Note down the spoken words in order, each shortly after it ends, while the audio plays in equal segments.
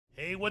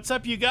Hey, what's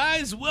up, you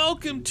guys?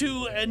 Welcome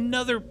to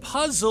another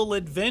puzzle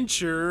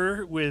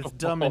adventure with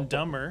Dumb and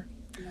Dumber.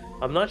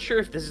 I'm not sure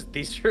if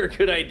these are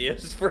good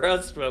ideas for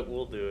us, but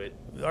we'll do it.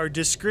 Our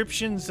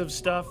descriptions of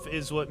stuff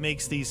is what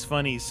makes these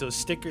funny, so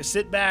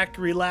sit back,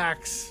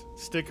 relax,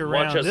 stick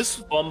around. Watch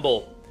us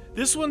fumble.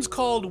 This one's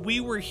called We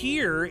Were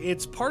Here.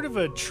 It's part of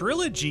a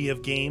trilogy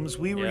of games.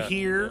 We Were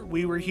Here,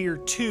 We Were Here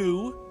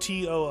 2,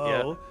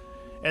 T-O-O. Yeah.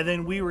 And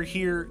then We Were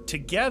Here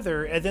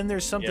Together, and then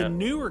there's something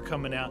newer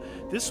coming out.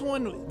 This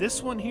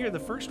one here, the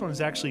first one is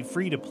actually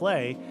free to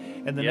play,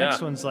 and the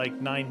next one's like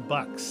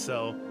 $9.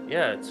 So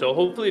so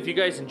hopefully if you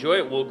guys enjoy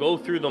it, we'll go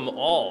through them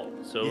all.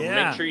 So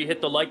make sure you hit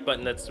the like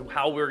button. That's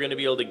how we're going to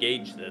be able to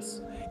gauge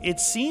this. It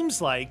seems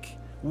like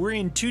we're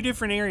in two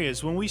different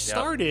areas. When we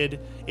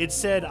started, it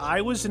said I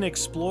was an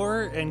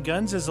explorer and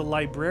Guns is a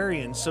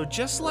librarian. So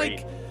just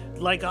like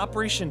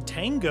Operation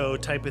Tango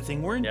type of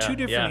thing. We're in two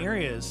different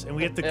areas, and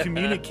we have to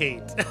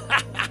communicate.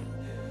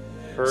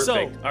 Perfect.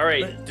 So, all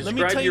right, let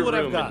me tell you what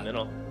I've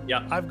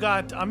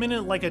got. I'm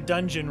in like a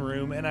dungeon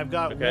room, and I've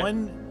got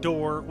one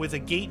door with a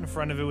gate in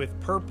front of it with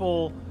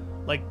purple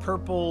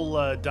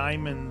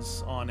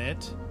diamonds on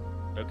it.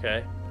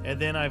 Okay. And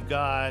then I've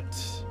got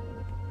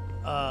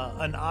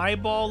an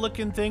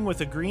eyeball-looking thing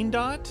with a green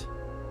dot.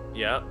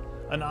 Yeah.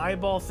 An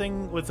eyeball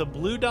thing with a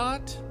blue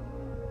dot.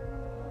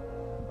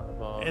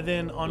 And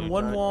then on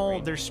one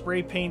wall, their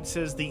spray paint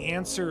says the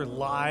answer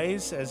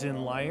lies, as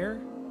in liar.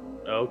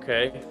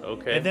 Okay.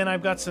 And then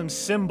I've got some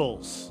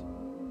symbols.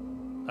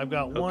 I've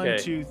got 1,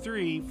 2,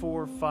 3,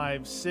 4,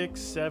 5,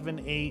 6,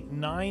 7, 8,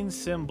 9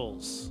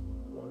 symbols.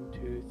 1,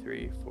 2,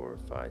 3, 4,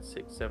 5,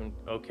 6, 7.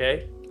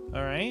 Okay.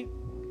 All right.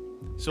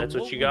 So that's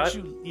what you got?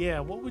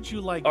 What would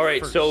you like? All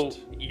right. First? So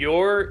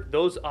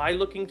those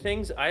eye-looking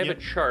things, I have a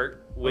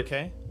chart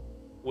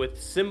with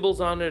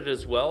symbols on it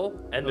as well,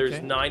 and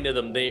there's 9 of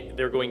them.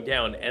 They're going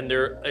down, and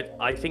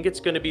I think it's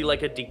going to be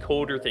like a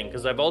decoder thing,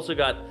 because I've also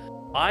got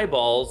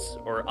eyeballs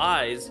or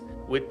eyes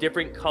with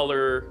different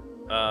color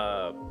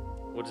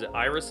what is it,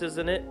 irises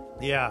in it.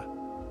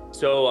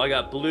 So I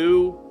got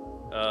blue,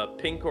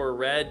 pink or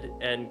red,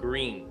 and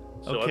green.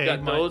 So I've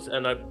got those,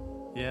 and I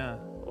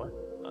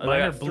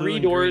got 3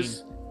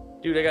 doors.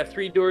 Dude, I got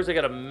 3 doors. I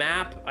got a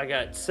map. I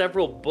got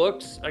several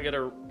books. I got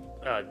a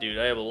dude,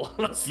 I have a lot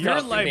of stuff. You're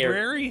a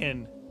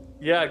librarian.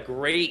 Yeah,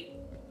 great.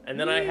 And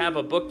then I have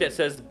a book that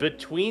says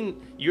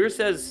between. Yours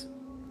says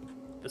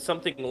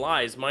something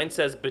lies. Mine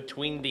says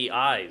between the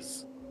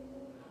eyes.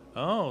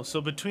 Oh, so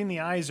between the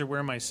eyes are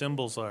where my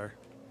symbols are.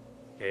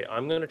 Okay,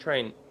 I'm gonna try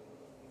and.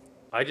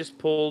 I just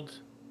pulled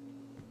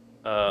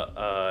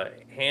a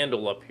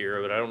handle up here,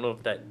 but I don't know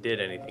if that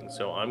did anything.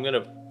 So I'm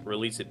gonna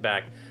release it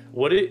back.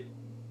 What do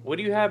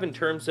you have in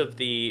terms of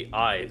the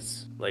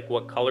eyes? Like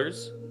what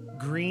colors?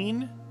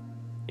 Green.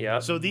 Yeah.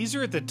 So these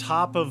are at the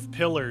top of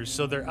pillars,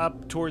 so they're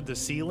up toward the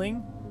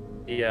ceiling.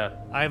 Yeah.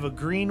 I have a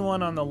green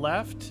one on the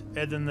left,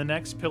 and then the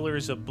next pillar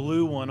is a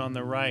blue one on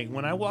the right.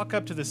 When I walk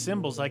up to the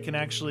symbols, I can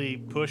actually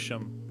push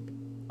them.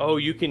 Oh,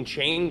 you can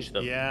change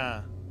them.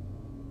 Yeah.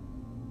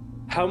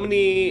 How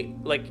many,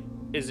 like,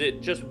 is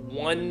it just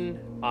one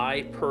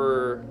eye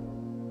per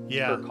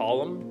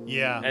column?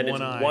 Yeah, and it's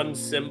one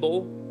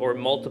symbol or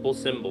multiple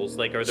symbols?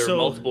 Like, are there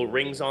multiple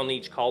rings on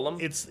each column?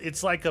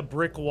 It's like a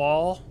brick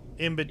wall.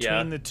 In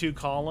between the 2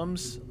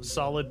 columns,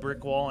 solid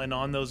brick wall, and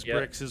on those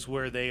bricks is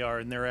where they are,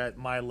 and they're at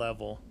my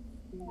level.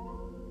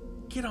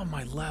 Get on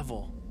my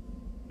level.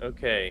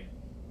 Okay.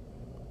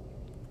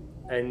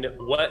 And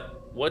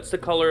what's the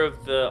color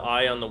of the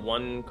eye on the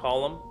one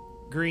column?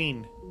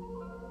 Green.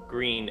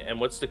 Green. And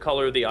what's the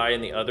color of the eye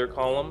in the other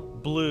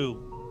column? Blue.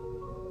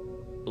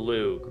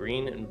 Blue.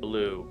 Green and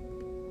blue.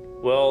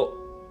 Well,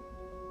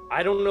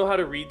 I don't know how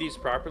to read these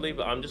properly,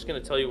 but I'm just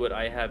going to tell you what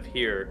I have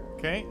here.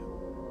 Okay.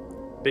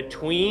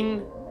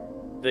 Between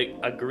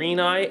a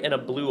green eye and a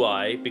blue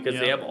eye, because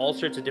they have all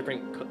sorts of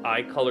different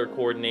eye color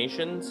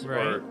coordinations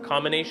or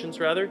combinations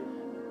rather.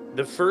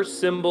 The first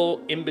symbol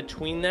in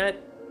between that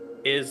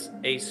is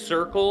a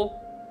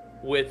circle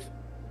with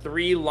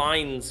 3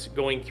 lines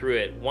going through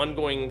it. One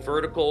going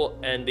vertical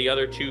and the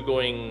other 2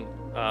 going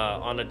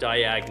on a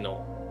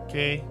diagonal.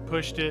 Okay,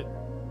 pushed it.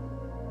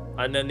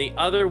 And then the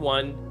other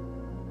one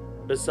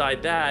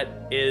beside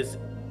that is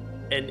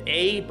an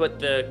A, but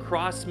the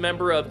cross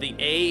member of the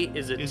A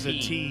is a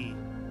T.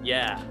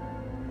 Yeah.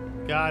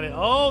 Got it.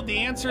 Oh, the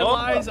answer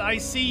lies. I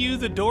see you.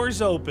 The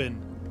door's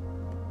open.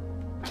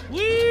 Woo!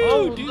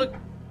 Oh, dude. Look.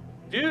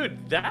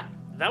 Dude, that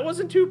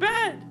wasn't too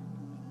bad.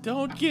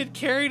 Don't get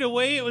carried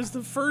away. It was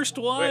the first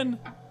one.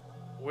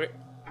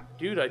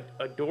 Dude,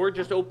 a door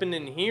just opened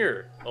in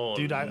here. Oh,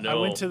 dude, I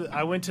went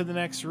to the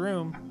next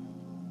room.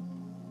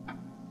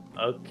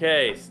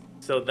 Okay,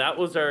 so that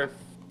was our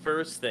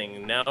first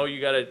thing. Now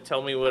you gotta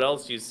tell me what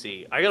else you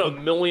see. I got a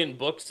million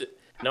books.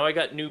 Now I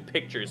got new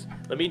pictures.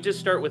 Let me just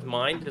start with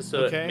mine, just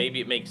so maybe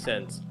it makes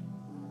sense.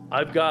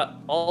 I've got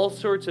all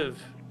sorts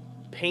of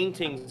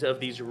paintings of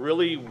these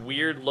really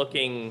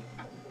weird-looking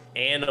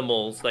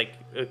animals. Like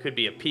it could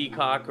be a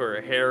peacock or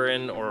a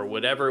heron or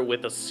whatever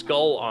with a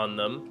skull on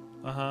them.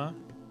 Uh-huh.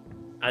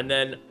 And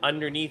then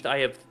underneath I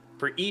have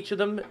for each of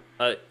them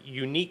a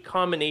unique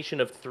combination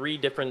of 3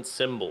 different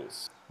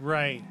symbols.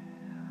 Right.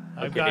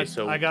 I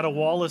got a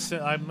wall of.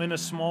 I'm in a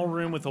small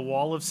room with a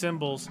wall of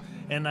symbols,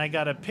 and I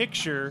got a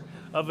picture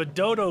of a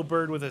dodo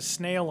bird with a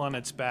snail on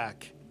its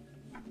back.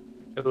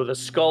 Oh, the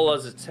skull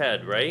as its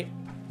head, right?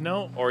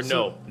 No. Or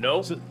no?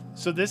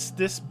 So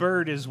this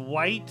bird is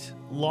white,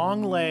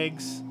 long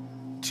legs,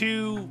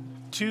 two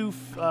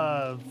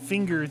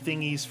finger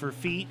thingies for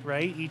feet,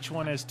 right? Each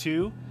one has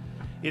 2.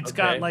 It's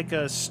got like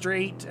a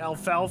straight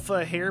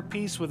alfalfa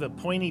hairpiece with a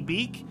pointy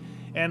beak,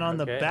 and on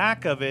the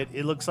back of it,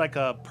 it looks like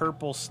a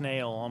purple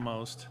snail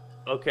almost.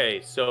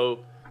 Okay, so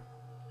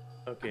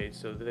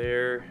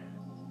there.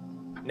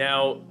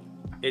 Now,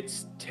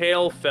 its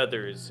tail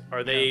feathers,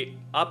 are they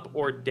up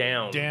or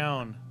down?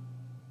 Down.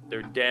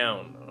 They're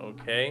down,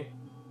 okay.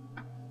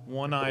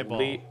 One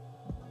eyeball.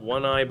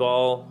 1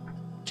 eyeball,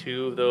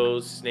 2 of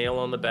those, snail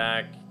on the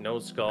back, no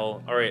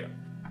skull. All right.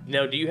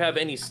 Now, do you have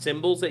any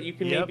symbols that you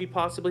can maybe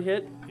possibly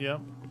hit?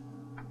 Yep.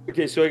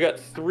 Okay, so I got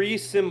 3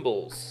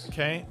 symbols.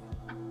 Okay.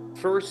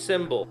 First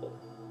symbol.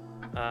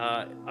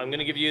 I'm going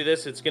to give you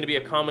this. It's going to be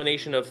a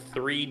combination of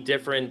 3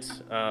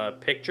 different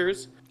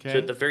pictures. Okay. So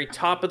at the very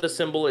top of the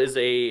symbol is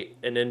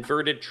an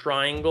inverted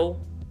triangle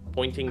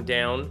pointing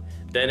down.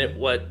 Then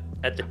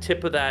at the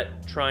tip of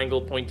that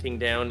triangle pointing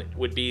down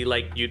would be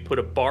like you'd put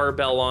a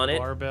barbell on it.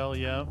 Barbell,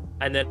 yeah.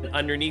 And then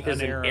underneath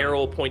is an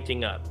arrow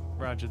pointing up.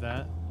 Roger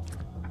that.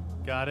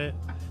 Got it.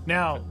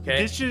 Now,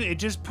 it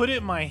just put it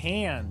in my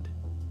hand.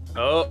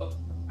 Oh,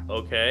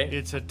 okay.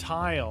 It's a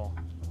tile.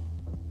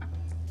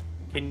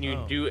 Can you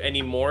do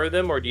any more of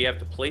them, or do you have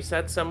to place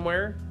that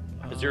somewhere?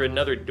 Is there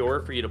another door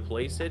for you to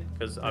place it?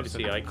 Because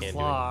obviously I can't do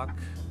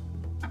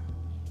it.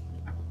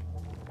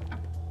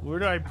 Where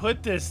do I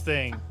put this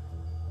thing?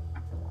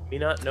 Me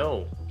not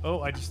know.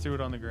 Oh, I just threw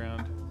it on the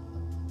ground.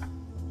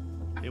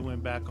 It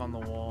went back on the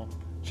wall.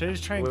 Should I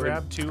just try and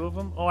grab 2 of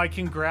them? Oh, I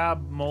can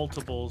grab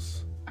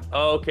multiples.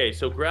 Oh, okay,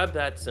 so grab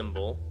that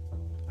symbol.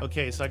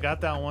 Okay, so I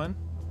got that one.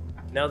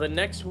 Now the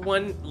next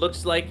one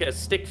looks like a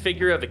stick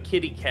figure of a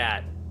kitty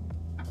cat.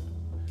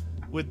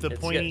 With the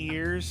pointy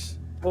ears?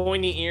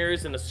 Pointy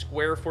ears and a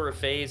square for a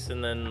face,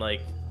 and then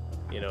like,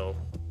 a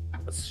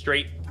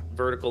straight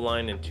vertical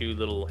line and 2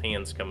 little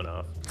hands coming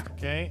off.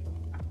 Okay.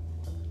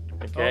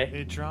 Okay. Oh,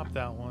 it dropped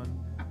that one.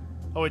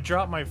 Oh, it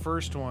dropped my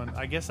first one.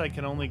 I guess I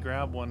can only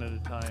grab one at a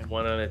time.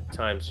 One at a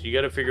time. So you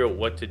got to figure out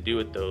what to do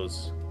with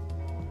those.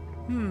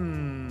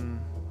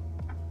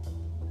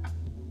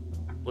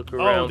 Look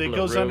around. Oh, it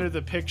goes under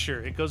the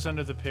picture. It goes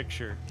under the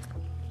picture.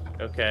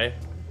 Okay.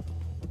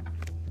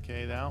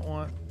 Okay, that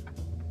one.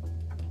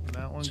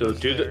 That one. So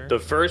do the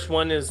first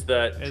one is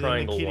that and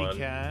triangle then the one. kitty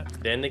cat.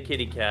 Then the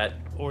kitty cat.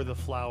 Or the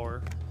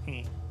flower.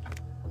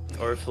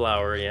 Or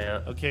flower,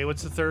 yeah. Okay,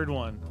 what's the third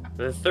one?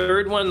 The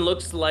third one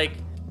looks like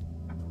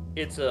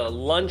it's a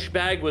lunch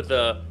bag with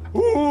a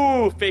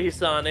 "ooh"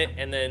 face on it,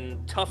 and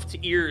then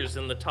tufted ears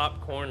in the top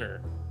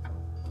corner.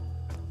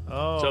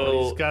 Oh,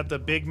 so, he's got the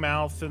big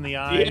mouth and the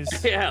eyes.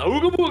 Yeah,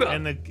 ooga booga.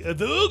 And the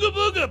ooga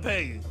booga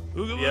pay.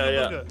 Ooga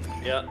booga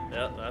booga. Yeah,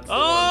 that's the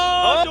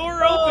one.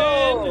 Door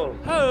open.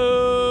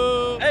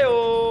 Oh.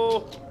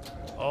 Hey-oh.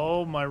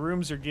 Oh, my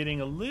rooms are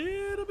getting a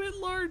little bit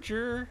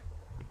larger.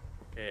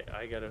 Okay,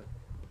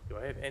 do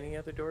I have any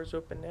other doors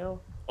open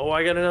now? Oh,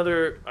 I got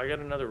another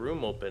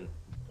room open.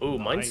 Oh,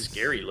 nice. Mine's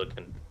scary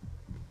looking.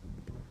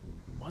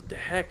 What the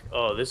heck?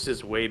 Oh, this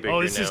is way bigger now.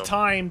 Oh, this is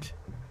timed.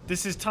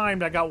 This is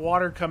timed. I got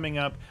water coming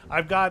up.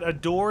 I've got a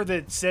door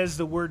that says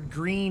the word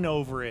green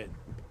over it.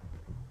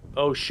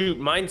 Oh, shoot.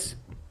 My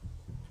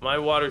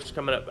water's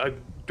coming up. A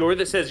door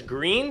that says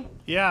green?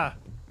 Yeah.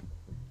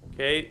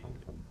 Okay.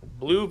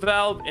 Blue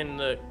valve and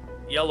the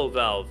yellow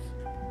valve.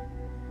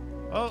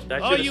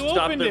 Oh, you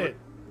opened it.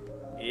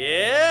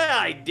 Yeah,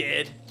 I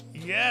did.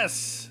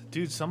 Yes.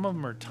 Dude, some of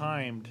them are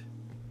timed.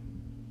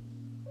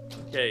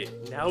 Okay,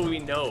 now we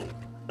know.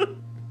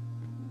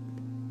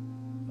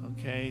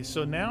 Okay,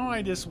 so now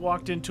I just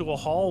walked into a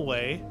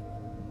hallway.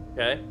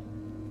 Okay.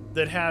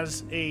 That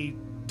has a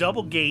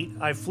double gate.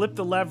 I flipped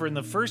the lever and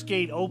the first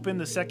gate opened,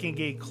 the second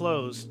gate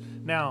closed.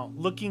 Now,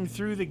 looking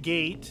through the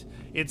gate,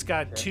 it's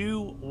got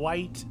 2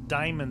 white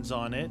diamonds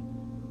on it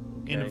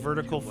in a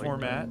vertical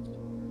format.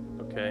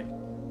 Okay.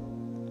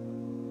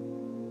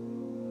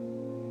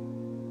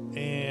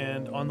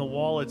 And on the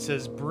wall it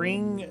says,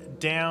 "Bring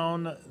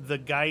down the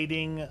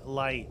guiding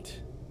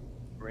light."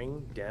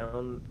 Bring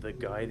down the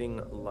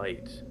guiding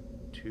light.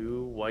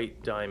 2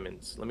 white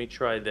diamonds. Let me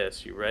try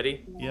this. You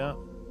ready? Yeah.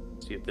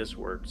 See if this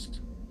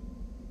works.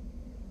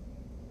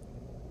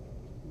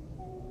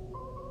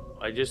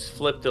 I just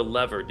flipped a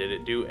lever. Did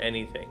it do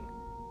anything?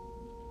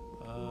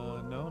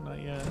 No, not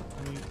yet.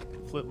 Let me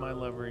flip my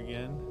lever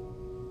again.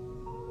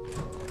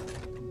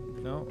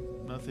 No,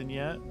 nothing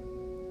yet.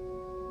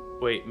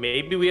 Wait,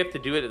 maybe we have to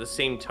do it at the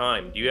same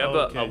time. Do you have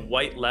a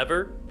white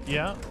lever?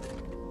 Yeah.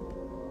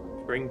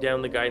 Bring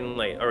down the guiding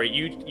light. All right,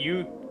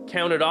 you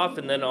count it off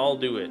and then I'll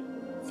do it.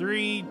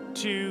 3,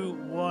 2,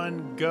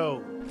 1,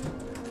 go.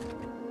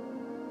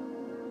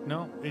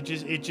 No, it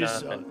just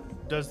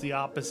does the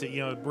opposite.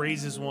 You know, it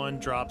raises one,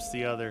 drops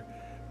the other.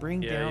 Bring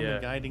down the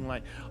guiding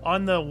light.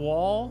 On the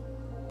wall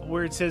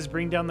where it says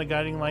bring down the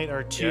guiding light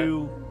are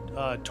two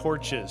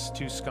torches,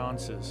 two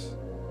sconces.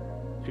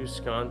 Two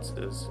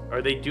sconces.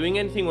 Are they doing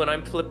anything when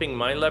I'm flipping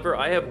my lever?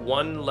 I have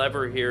one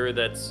lever here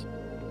that's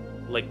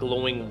like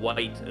glowing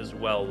white as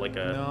well, like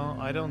a... No,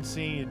 I don't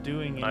see it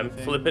doing anything. I'm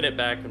flipping it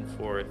back and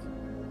forth.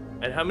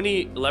 And how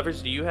many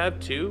levers do you have?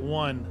 Two?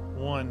 One.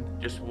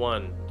 Just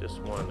one,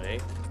 eh?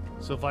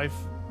 So if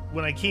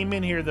when I came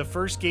in here, the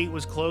first gate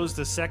was closed,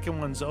 the second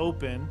one's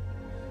open.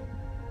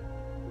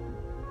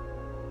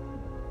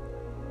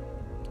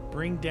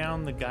 Bring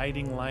down the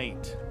guiding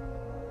light.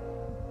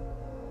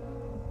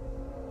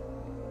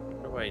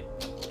 How do I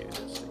do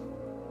this thing?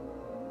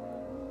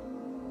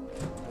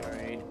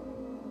 Alright.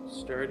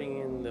 Starting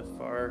in the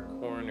far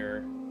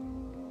corner.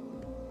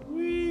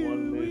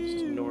 One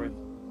moves north.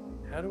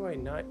 How do I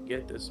not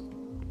get this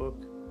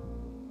book?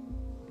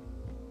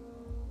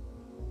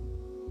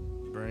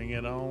 Bring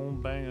it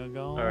on, bang a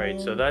gong.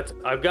 Alright, so that's...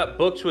 I've got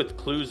books with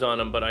clues on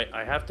them, but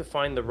I have to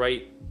find the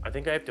right... I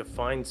think I have to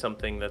find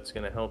something that's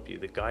going to help you.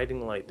 The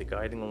guiding light, the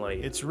guiding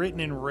light. It's written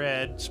in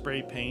red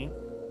spray paint.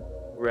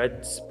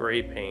 Red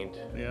spray paint.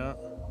 Yeah.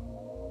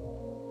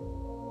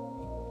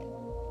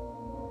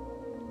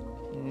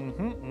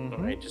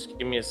 Alright, just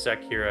give me a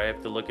sec here. I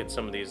have to look at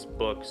some of these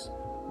books.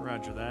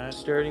 Roger that.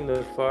 Starting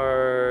the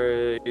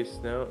far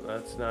east. No,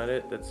 that's not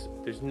it.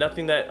 There's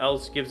nothing that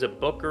else gives a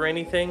book or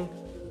anything.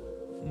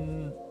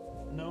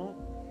 No.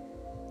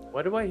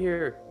 Why do I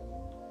hear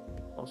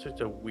all sorts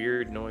of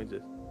weird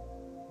noises?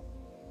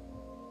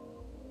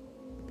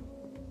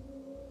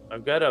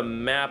 I've got a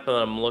map that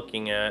I'm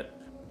looking at.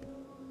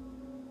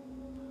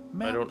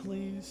 Map,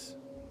 please.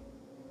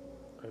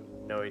 I have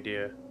no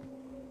idea.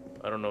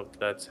 I don't know if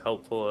that's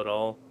helpful at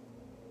all.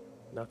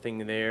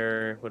 Nothing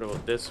there. What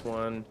about this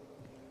one?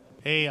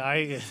 Hey,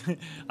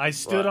 I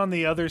stood on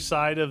the other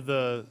side of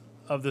the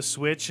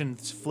switch and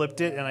flipped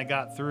it, and I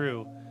got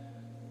through.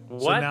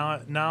 What?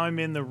 So now I'm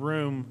in the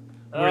room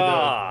where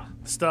the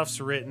stuff's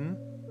written.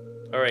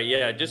 All right,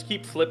 yeah. Just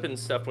keep flipping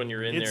stuff when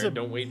you're in there.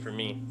 Don't wait for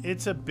me.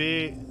 It's a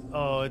big.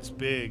 Oh, it's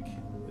big.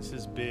 This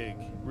is big.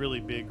 Really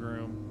big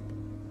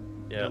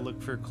room. Yeah. Gotta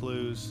look for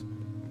clues.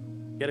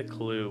 Get a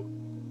clue.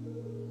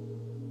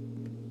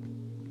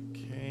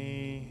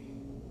 Okay.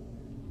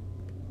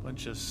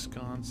 Bunch of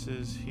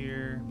sconces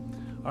here.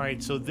 All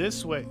right, so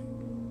this way.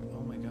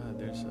 Oh my God,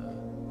 there's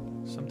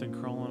something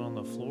crawling on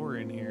the floor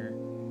in here.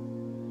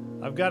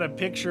 I've got a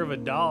picture of a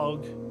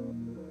dog.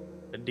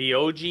 A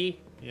dog?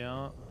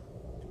 Yeah.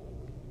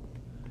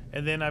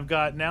 And then I've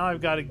got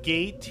a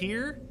gate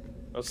here.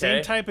 Okay.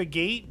 Same type of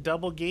gate,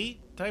 double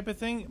gate type of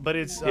thing, but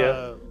it's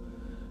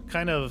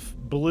kind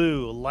of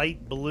blue,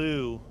 light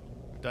blue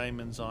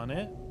diamonds on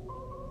it.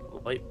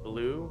 Light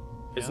blue?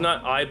 It's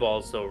not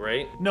eyeballs though,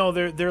 right? No,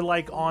 they're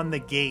like on the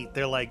gate.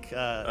 They're like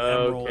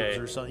emeralds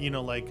or something, you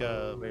know, like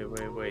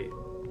Wait.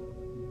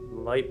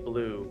 Light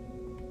blue.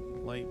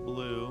 Light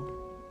blue.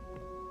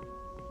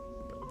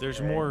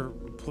 There's more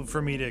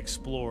for me to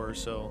explore,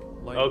 so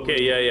light blue.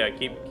 Yeah.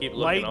 Keep looking.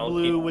 Light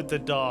blue with the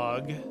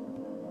dog.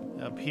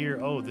 Up here.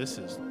 Oh, this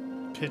is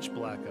pitch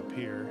black up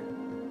here.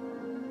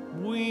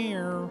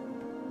 Where?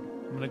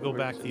 I'm gonna go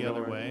back the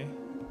other way.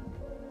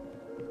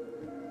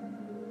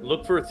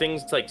 Look for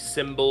things like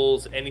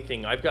symbols,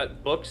 anything. I've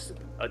got books,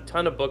 a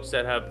ton of books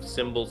that have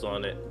symbols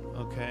on it.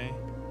 Okay.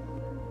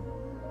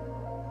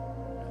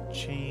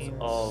 Chains.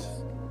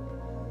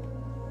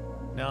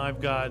 Now I've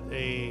got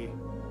a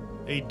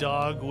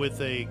dog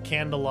with a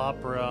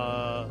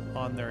candelabra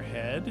on their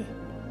head.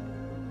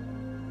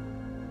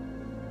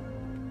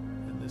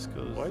 And this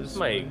goes this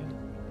way.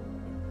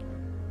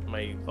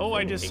 Oh,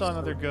 I just saw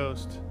another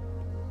ghost.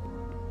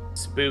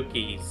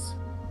 Spookies.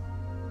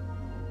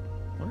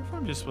 I wonder if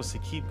I'm just supposed to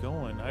keep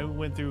going. I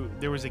went through...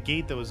 There was a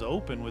gate that was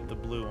open with the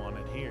blue on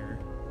it here.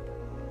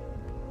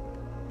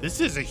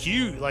 This is a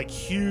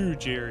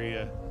huge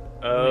area.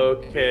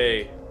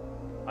 Okay.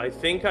 I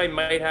think I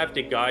might have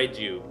to guide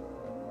you.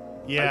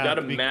 Yeah. I've got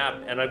a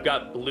map, and I've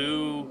got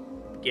blue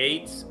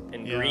gates,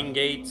 and green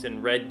gates,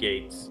 and red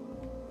gates.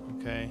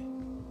 Okay.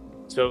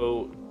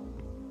 So,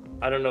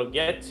 I don't know,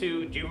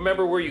 do you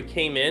remember where you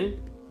came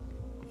in?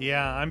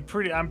 Yeah, I'm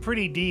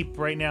pretty deep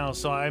right now,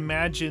 so I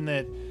imagine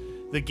that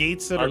the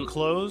gates that are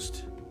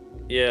closed...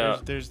 Yeah.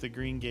 There's the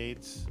green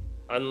gates.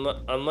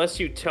 Unless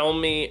you tell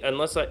me...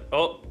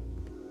 Oh!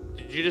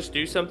 Did you just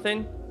do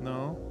something?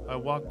 No. I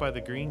walked by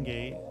the green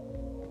gate.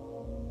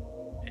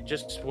 It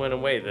just went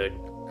away. The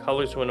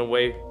colors went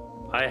away.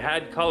 I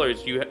had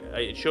colors.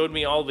 It showed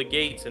me all the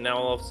gates, and now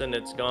all of a sudden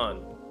it's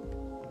gone.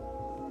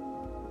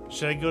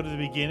 Should I go to the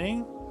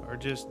beginning? Or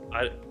just...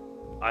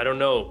 I don't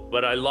know.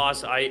 But I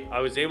lost... I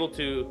was able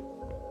to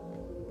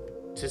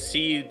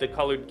see the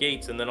colored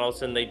gates, and then all of a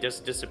sudden they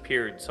just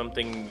disappeared.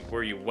 Something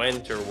where you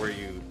went or where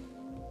you...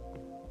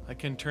 I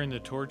can turn the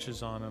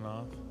torches on and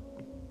off.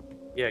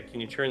 Yeah, can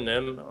you turn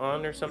them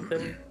on or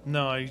something?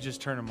 No, you just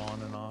turn them on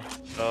and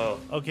off. Oh.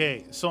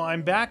 Okay, so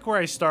I'm back where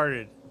I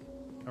started.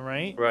 All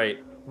right?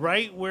 Right.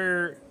 Right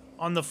where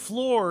on the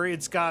floor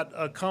it's got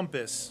a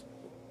compass.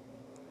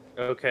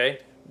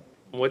 Okay.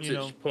 What's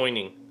it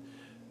pointing?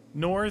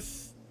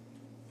 North.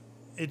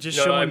 It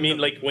just no, I mean,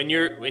 like when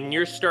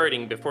you're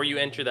starting, before you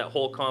enter that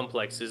whole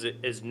complex,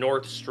 is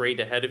north straight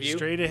ahead of you?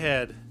 Straight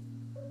ahead.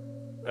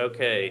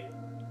 Okay.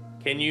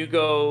 Can you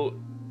go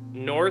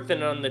north,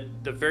 and on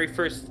the very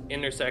first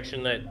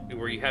intersection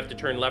where you have to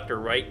turn left or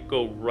right,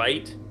 go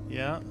right?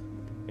 Yeah.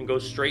 And go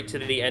straight to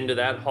the end of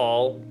that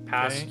hall.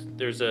 Past,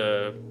 there's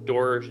a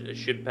door it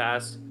should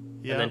pass.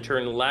 Yeah. And then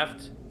turn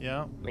left.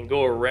 Yeah. And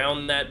go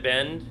around that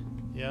bend.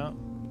 Yeah.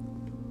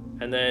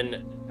 And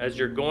then as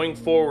you're going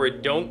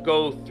forward, don't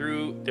go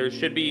through. There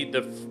should be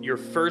your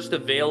first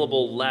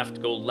available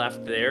left. Go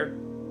left there.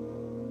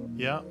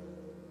 Yeah.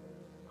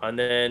 And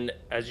then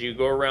as you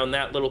go around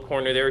that little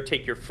corner there,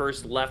 take your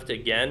first left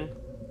again.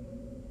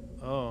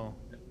 Oh.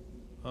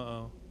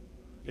 Uh-oh.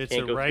 It's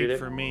a right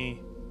for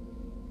me.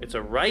 It's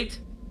a right?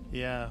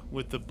 Yeah,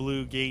 with the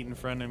blue gate in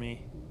front of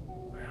me.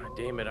 Oh,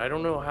 damn it. I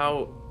don't know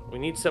how. We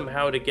need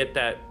somehow to get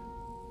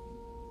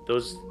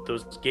those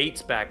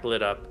gates back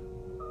lit up.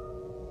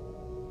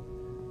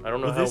 I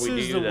don't know how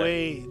we do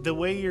that. The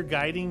way you're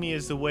guiding me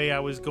is the way I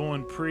was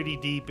going pretty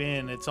deep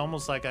in. It's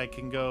almost like I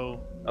can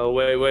go. Oh,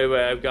 wait.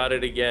 I've got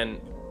it again.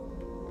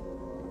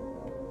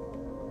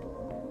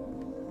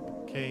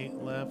 Okay,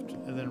 left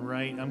and then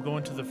right. I'm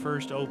going to the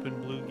first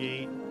open blue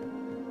gate.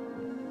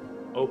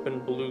 Open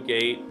blue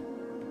gate.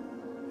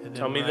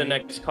 Tell me the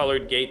next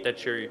colored gate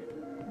that you're...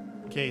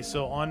 Okay,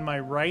 so on my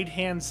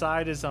right-hand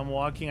side as I'm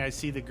walking, I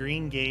see the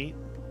green gate,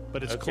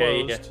 but it's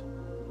closed.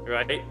 Yeah.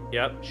 Right,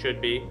 yep, should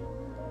be.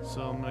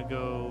 So I'm gonna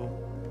go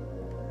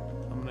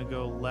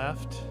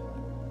left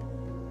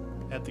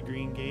at the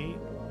green gate,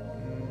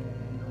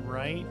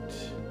 right,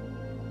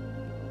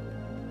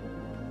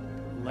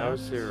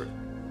 left.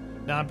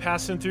 Now I'm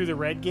passing through the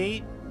red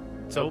gate.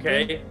 It's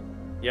okay. Open.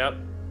 Yep.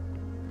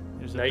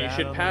 Now you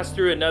should pass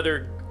through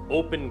another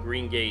open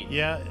green gate.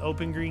 Yeah,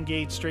 open green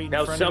gate straight in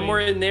front of me. Now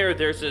somewhere in there,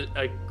 there's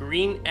a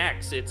green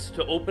X. It's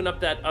to open up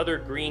that other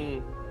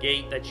green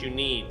gate that you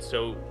need.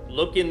 So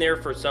look in there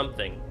for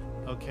something.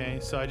 Okay,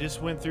 so I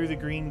just went through the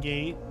green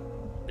gate.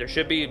 There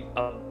should be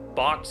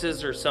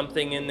boxes or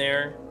something in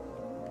there.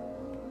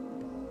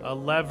 A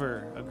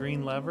lever, a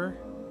green lever.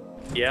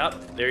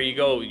 Yep, there you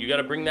go. You got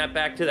to bring that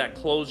back to that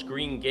closed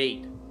green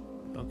gate.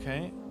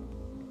 Okay.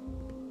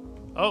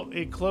 Oh,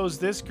 it closed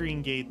this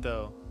green gate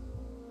though.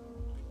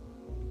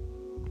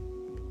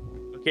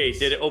 Okay,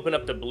 did it open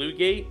up the blue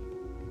gate?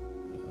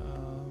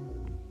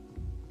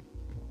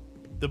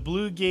 The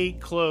blue gate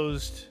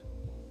closed.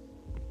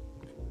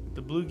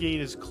 The blue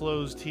gate is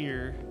closed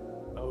here.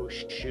 Oh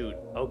shoot.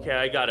 Okay,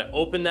 I got it.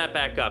 Open that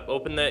back up.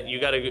 Open that. You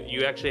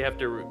actually have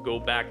to go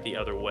back the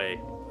other way.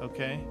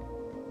 Okay.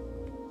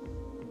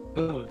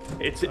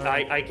 It's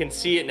I can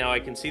see it now. I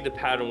can see the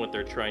pattern what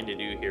they're trying to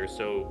do here.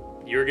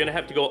 So you're gonna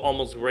have to go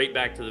almost right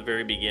back to the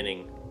very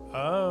beginning.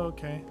 Oh,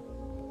 okay.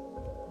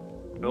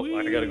 Oh,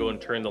 I gotta go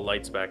and turn the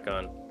lights back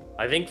on.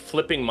 I think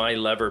flipping my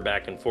lever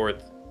back and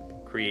forth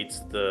creates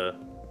the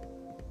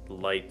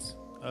lights.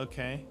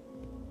 Okay.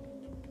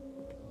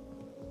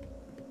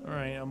 All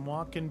right, I'm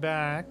walking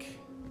back.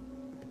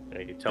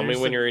 Okay, tell me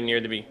when you're near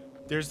the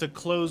There's the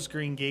closed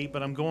green gate,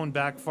 but I'm going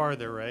back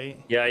farther,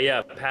 right?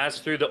 Yeah. Pass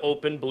through the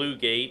open blue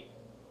gate.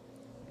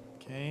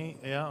 Okay,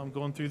 yeah, I'm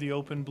going through the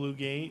open blue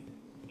gate.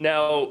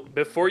 Now,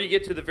 before you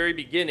get to the very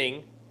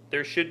beginning,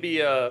 there should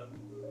be a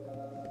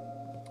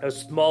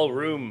small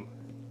room.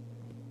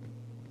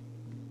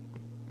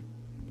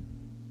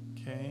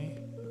 Okay,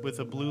 with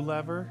a blue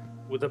lever?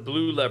 With a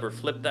blue lever.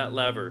 Flip that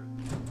lever.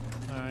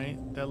 All right,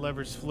 that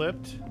lever's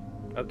flipped.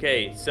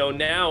 Okay, so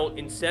now,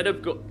 instead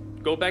of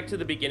go back to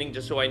the beginning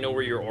just so I know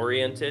where you're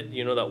oriented.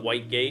 You know that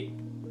white gate?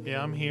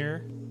 Yeah, I'm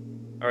here.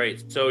 All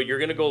right, so you're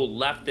going to go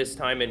left this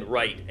time and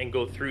right and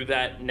go through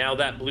that. Now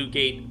that blue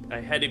gate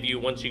ahead of you,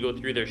 once you go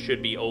through there,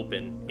 should be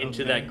open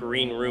into that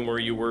green room where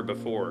you were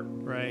before.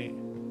 Right.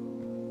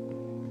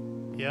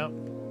 Yep.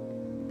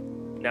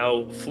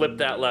 Now flip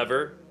that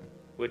lever,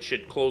 which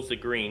should close the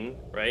green,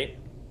 right?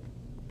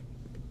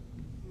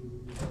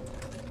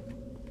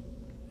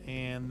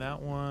 And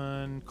that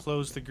one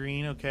closed the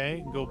green,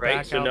 okay. Go right,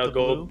 back so out now the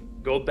blue.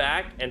 Go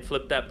back and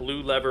flip that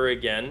blue lever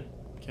again.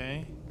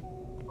 Okay.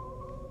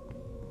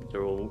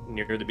 So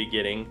near the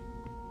beginning.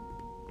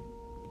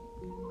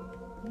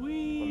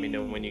 Whee. Let me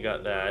know when you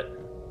got that.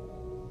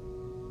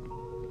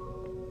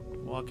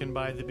 Walking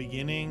by the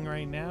beginning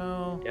right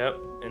now. Yep,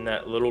 in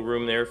that little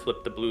room there,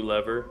 flip the blue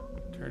lever.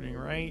 Turning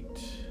right.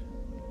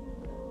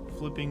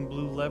 Flipping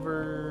blue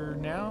lever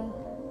now.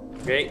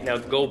 Okay, now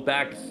go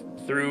back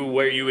through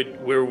where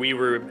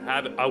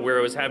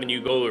I was having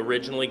you go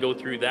originally. Go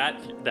through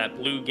that. That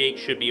blue gate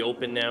should be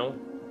open now.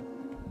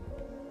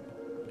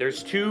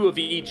 There's two of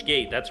each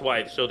gate. That's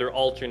why. So they're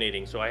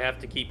alternating. So I have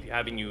to keep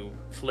having you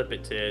flip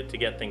it to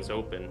get things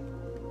open.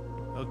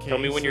 Okay. Tell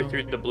me when you're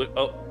through the blue.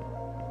 Oh,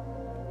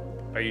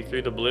 are you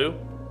through the blue?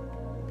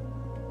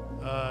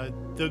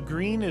 The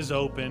green is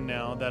open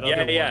now. That other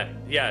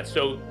one. Yeah.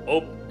 So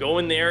go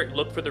in there.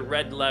 Look for the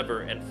red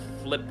lever and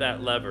flip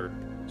that lever.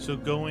 So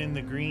go in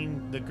the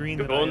green. The green.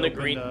 Go in the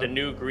green. The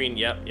new green.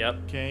 Yep.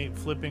 Okay.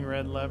 Flipping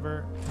red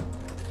lever.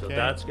 So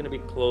that's going to be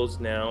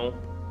closed now.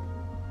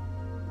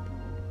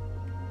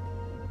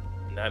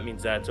 And that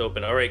means that's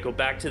open. All right, go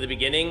back to the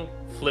beginning.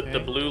 Flip the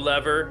blue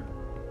lever.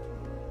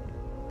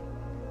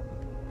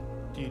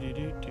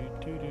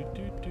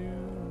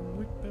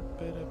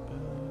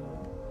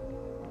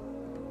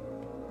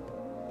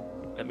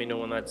 Let me know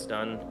when that's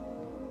done.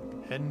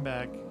 Heading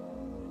back.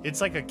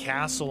 It's like a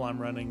castle I'm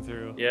running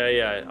through.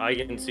 Yeah, I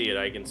can see it.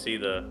 I can see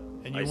the...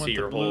 And you want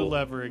the blue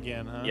lever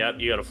again, huh? Yep,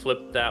 you gotta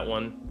flip that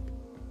one.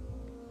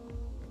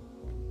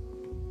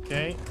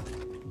 Okay.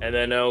 And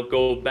then I'll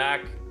go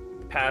back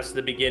past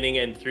the beginning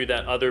and through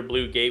that other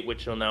blue gate,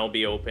 which will now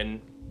be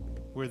open.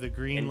 Where the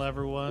green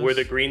lever was? Where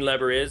the green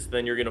lever is,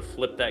 then you're gonna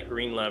flip that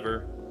green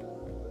lever.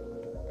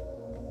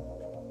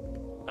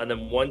 And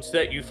then once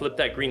that you flip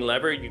that green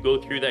lever, you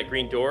go through that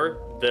green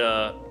door,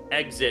 the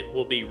exit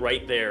will be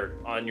right there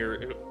on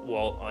your...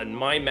 Well, on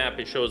my map,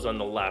 it shows on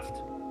the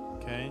left.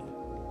 Okay.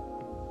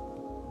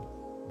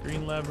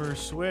 Green lever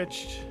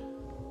switched.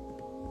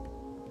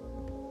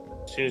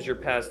 As soon as you're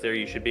past there,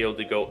 you should be able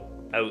to go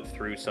out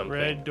through something.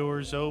 Red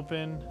doors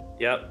open.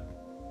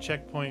 Yep.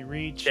 Checkpoint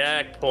reached.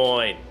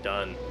 Checkpoint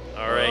done.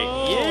 All right.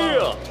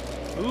 Oh.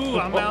 Yeah. Ooh,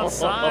 I'm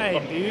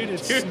outside, dude.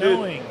 It's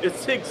snowing.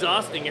 It's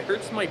exhausting. It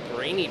hurts my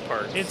brainy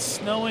parts. It's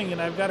snowing,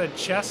 and I've got a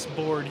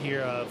chessboard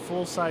here, a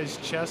full-size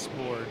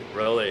chessboard.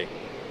 Really?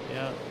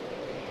 Yeah.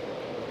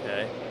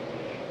 Okay.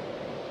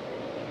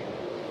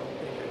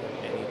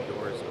 Any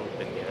doors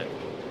open yet?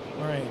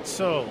 All right,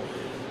 so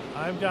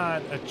I've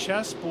got a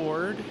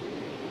chessboard.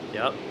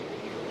 Yep.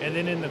 And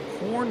then in the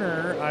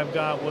corner, I've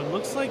got what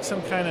looks like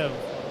some kind of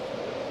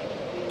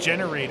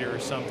generator or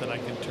something I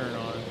can turn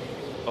on.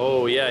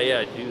 Oh,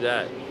 yeah, do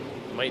that.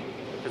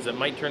 Because it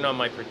might turn on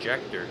my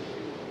projector.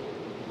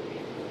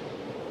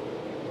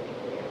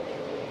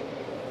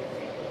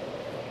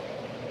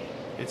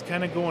 It's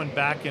kind of going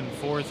back and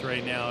forth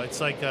right now.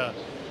 It's like a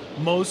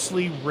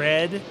mostly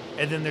red,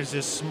 and then there's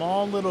this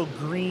small little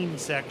green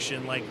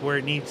section, like where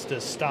it needs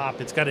to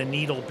stop. It's got a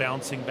needle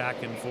bouncing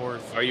back and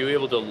forth. Are you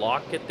able to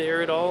lock it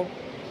there at all?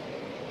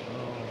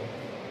 Oh.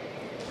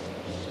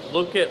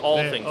 Look at all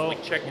things.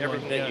 Like check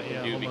everything that you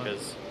can do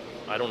because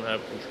I don't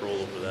have control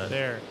over that.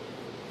 There.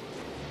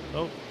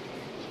 Oh.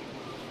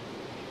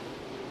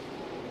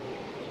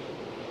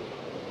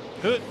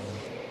 Hoot.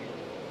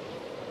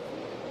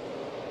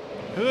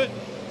 Hoot.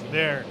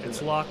 There.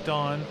 It's locked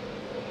on.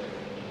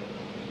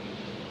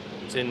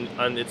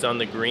 It's on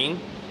the green.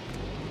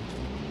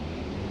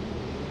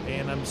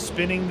 And I'm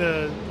spinning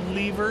the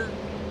lever.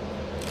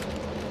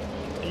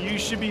 You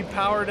should be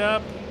powered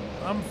up.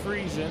 I'm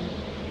freezing.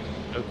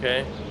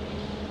 Okay.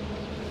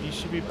 You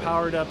should be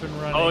powered up and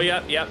running. Oh,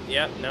 yep.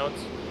 Now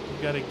it's...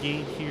 We've got a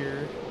gate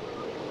here.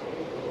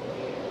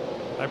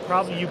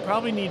 You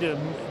probably need to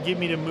get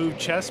me to move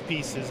chess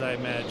pieces, I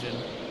imagine.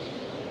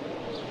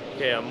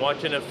 Okay, I'm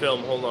watching a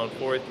film. Hold on.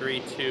 4, 3,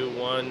 2,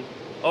 1.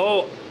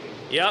 Oh,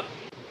 yep.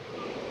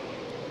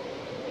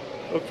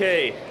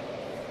 Okay.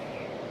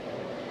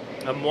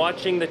 I'm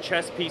watching the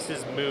chess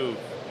pieces move.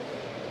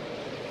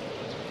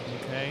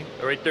 Okay.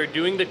 All right, they're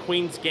doing the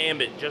Queen's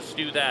Gambit. Just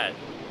do that.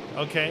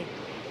 Okay.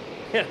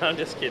 Yeah, I'm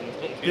just kidding.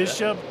 Don't do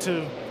Bishop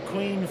to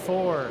Queen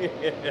 4.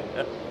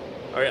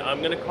 All right, I'm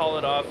going to call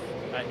it off.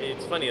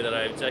 It's funny that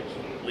I've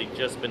actually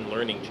just been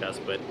learning chess,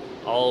 but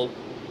I'll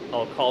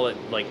call it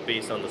like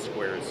based on the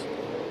squares.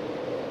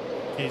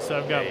 Okay, so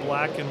I've got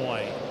black and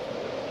white.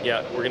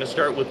 Yeah, we're going to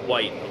start with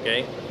white,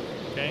 okay?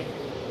 Okay.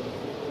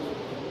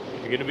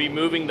 You're going to be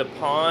moving the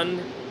pawn.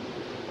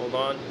 Hold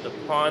on. The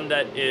pawn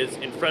that is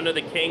in front of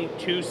the king,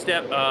 two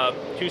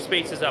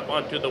spaces up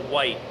onto the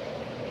white.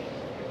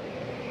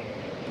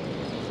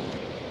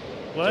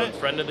 What? So in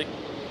front of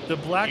the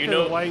black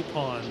or white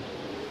pawn?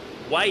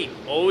 White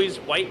always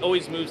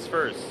moves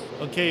first.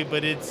 Okay,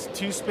 but it's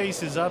 2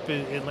 spaces up,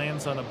 it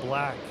lands on a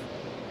black.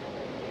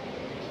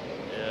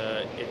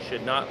 It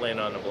should not land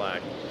on a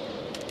black.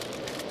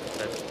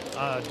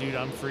 Dude,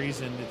 I'm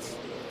freezing. It's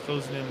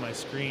closing in my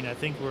screen. I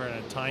think we're in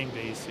a time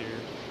base here.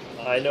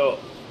 I know.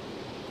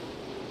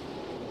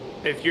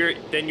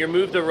 Then you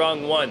moved the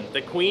wrong one.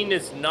 The queen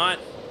is not.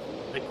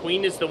 The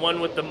queen is the one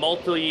with the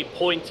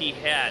multi-pointy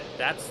hat.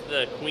 That's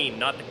the queen,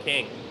 not the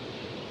king.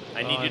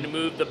 I need you to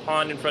move the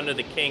pawn in front of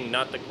the king,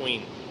 not the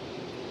queen.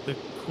 The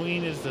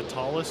queen is the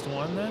tallest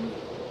one, then?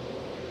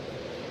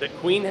 The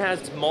queen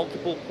has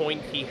multiple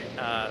pointy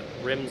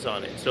rims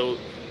on it. So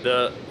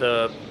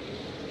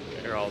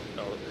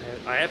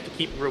I have to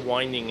keep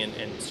rewinding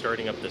and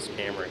starting up this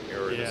camera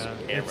here. This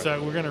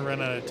camera. We're gonna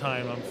run out of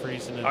time. I'm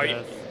freezing to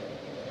death.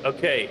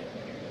 Okay,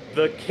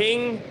 the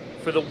king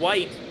for the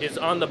white is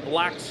on the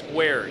black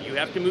square. You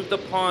have to move the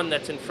pawn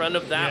that's in front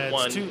of that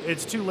one.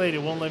 It's too late.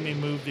 It won't let me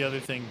move the other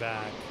thing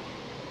back.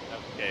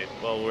 Okay,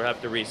 well we'll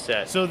have to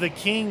reset. So the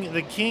king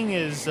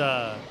is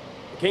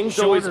king's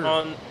shorter. Always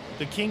on.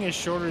 The king is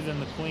shorter than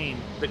the queen.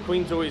 The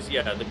queen's always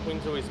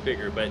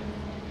bigger, but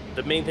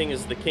the main thing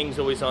is the king's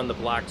always on the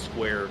black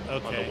square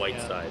on the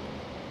white side.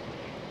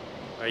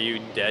 Are you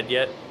dead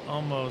yet?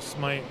 Almost.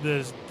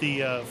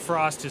 The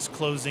frost is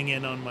closing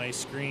in on my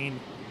screen.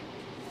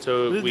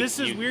 So this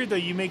is weird though.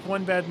 You make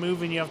one bad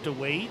move and you have to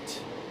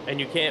wait. And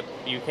you can't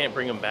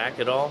bring them back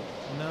at all.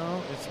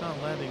 No, it's not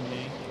letting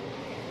me.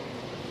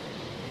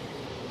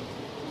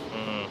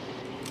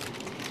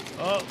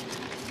 Oh.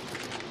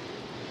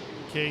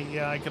 Okay,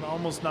 yeah, I can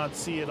almost not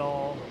see it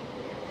all.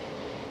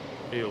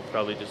 It'll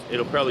probably just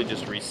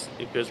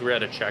because we're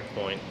at a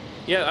checkpoint.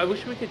 Yeah, I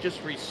wish we could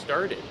just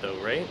restart it though,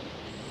 right?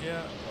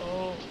 Yeah.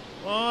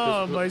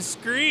 Oh, my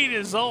screen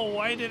is all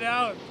whited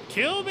out.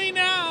 Kill me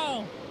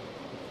now.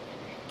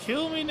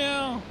 Kill me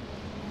now.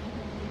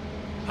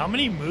 How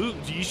many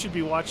moves? You should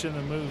be watching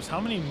the moves. How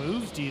many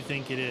moves do you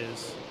think it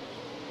is?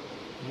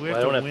 We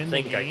have to win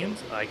the game?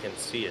 I can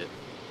see it.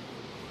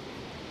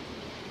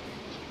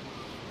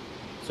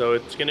 So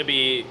it's going to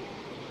be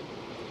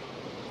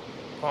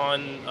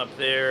pawn up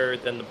there,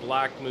 then the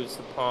black moves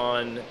the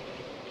pawn,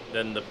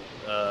 then the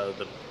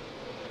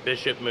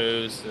bishop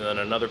moves, and then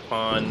another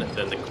pawn,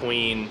 then the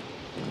queen,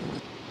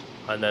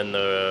 and then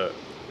the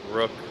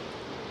rook,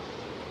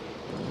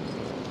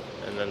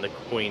 and then the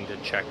queen to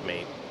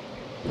checkmate.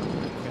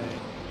 Okay.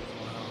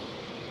 Wow.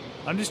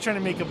 I'm just trying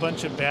to make a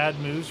bunch of bad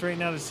moves right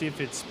now to see if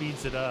it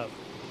speeds it up.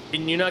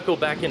 Can you not go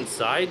back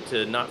inside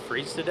to not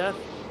freeze to death?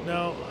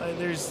 No,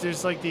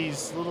 there's like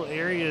these little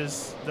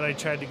areas that I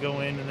tried to go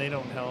in and they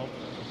don't help.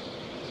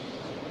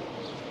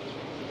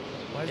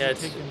 Why is it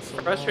taking so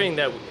frustrating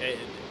long? that.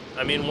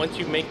 I mean, once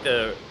you make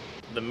the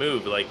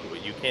move, like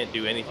you can't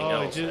do anything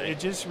else. It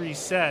just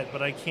reset,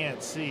 but I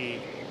can't see.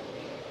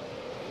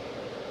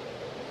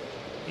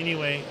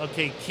 Anyway,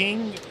 okay,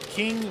 king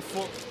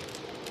for.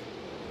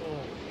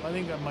 Oh, I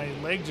think my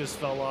leg just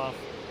fell off.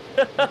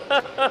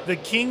 The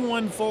king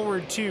won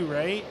forward too,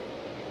 right?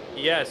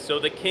 Yeah, so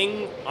the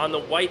king on the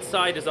white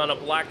side is on a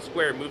black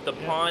square. Move the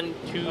pawn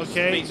two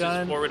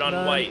spaces forward on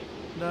white.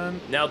 Done.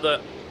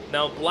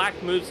 Now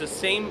black moves the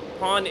same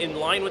pawn in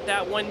line with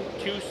that one,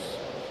 two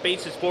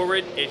spaces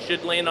forward. It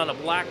should land on a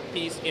black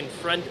piece in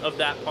front of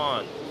that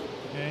pawn.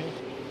 Okay.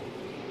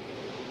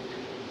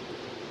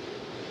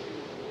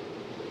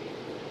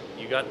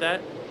 You got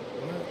that?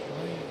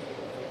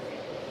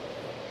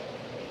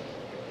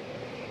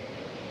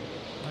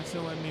 Why is it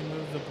letting me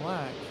move the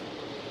black?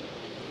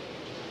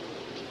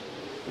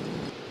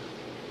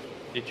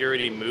 Did you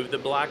already move the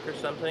black or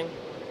something?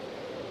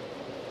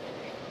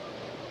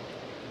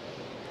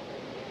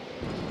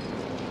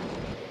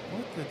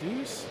 What the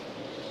deuce?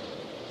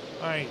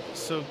 Alright,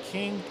 so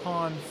king,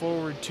 pawn,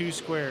 forward, two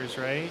squares,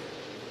 right?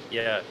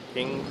 Yeah,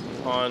 king,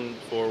 pawn,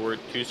 forward,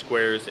 two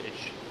squares,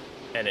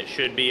 and it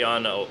should be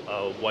on a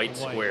white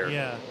square.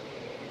 Yeah,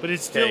 but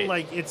it's still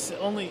like, it's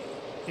only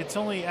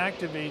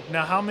activate.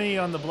 Now, how many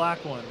on the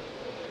black one?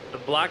 The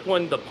black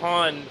one, the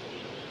pawn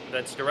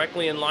that's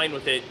directly in line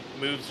with it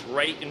moves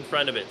right in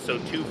front of it. So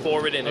two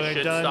forward and it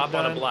should stop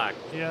on a black.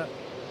 Yeah.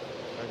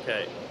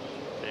 Okay.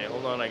 Okay,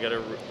 hold on. I got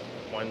to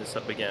wind this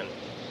up again.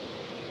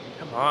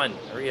 Come on.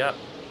 Hurry up.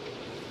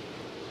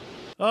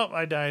 Oh,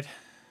 I died.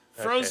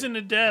 Frozen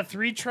to death.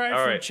 Retry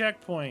from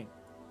checkpoint.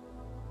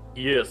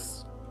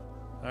 Yes.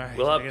 All right.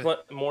 We'll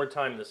have more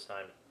time this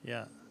time.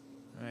 Yeah.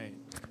 All right.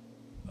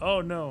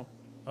 Oh, no.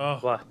 Oh.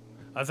 What?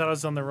 I thought I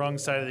was on the wrong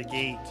side of the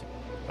gate.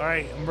 All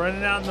right. I'm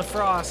running out in the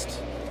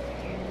frost.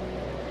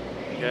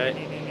 Okay.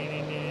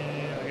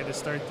 I gotta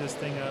start this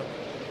thing up.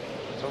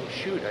 Oh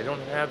shoot, I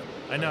don't have...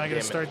 I know, I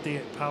gotta start the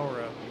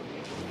power up.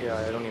 Yeah,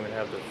 I don't even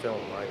have the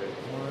film either.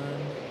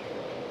 1,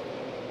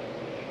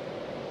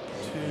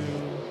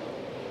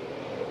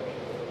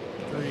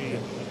 2, 3.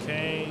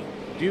 Okay.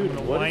 Dude, I'm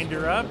gonna wind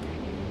her up.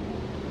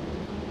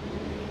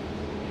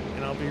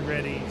 And I'll be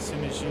ready as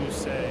soon as you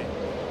say.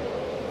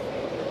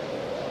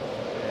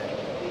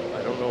 Okay.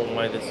 I don't know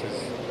why this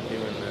is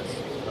doing this.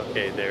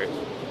 Okay, there.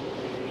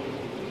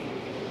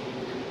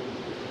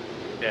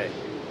 Okay,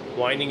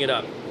 winding it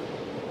up.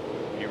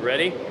 You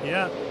ready?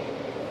 Yeah.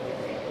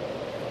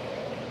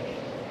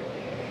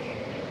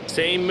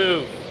 Same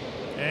move.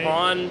 Okay.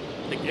 Pawn,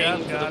 the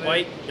king to the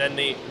white, then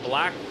the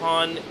black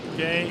pawn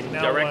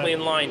directly in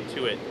line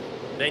to it.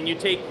 Then you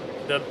take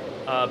the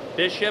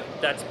bishop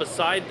that's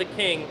beside the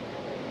king,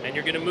 and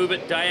you're going to move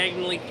it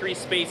diagonally 3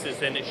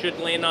 spaces, and it should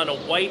land on a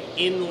white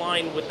in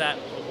line with that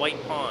white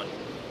pawn.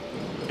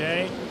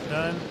 Okay,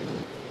 done.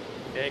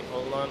 Okay,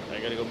 hold on. I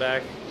got to go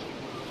back.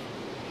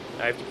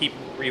 I have to keep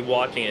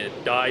rewatching it.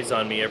 It dies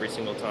on me every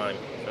single time.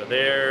 So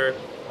there,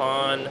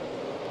 pawn,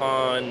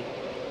 pawn,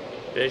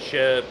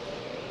 bishop.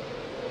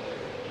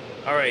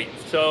 All right,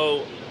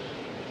 so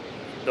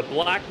the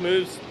black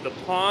moves the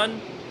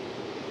pawn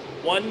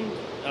one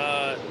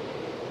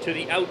to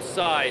the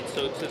outside.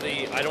 So to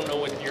the, I don't know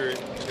what your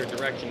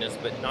direction is,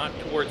 but not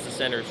towards the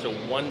center. So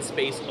 1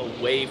 space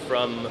away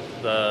from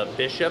the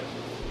bishop,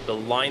 the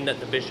line that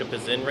the bishop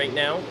is in right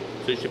now.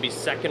 So it should be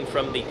second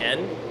from the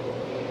end.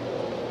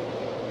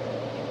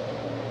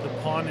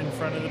 Pawn in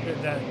front of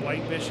that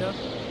white bishop?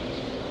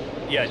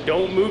 Yeah,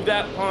 don't move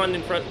that pawn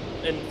in front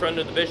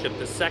of the bishop.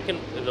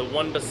 The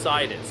one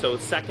beside it. So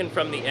second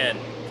from the end.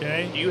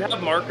 Okay. Do you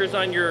have markers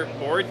on your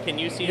board? Can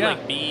you see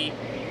like B?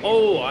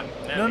 Oh,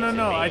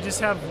 no. I just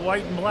have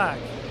white and black.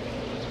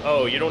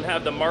 Oh, you don't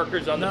have the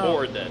markers on the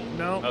board then?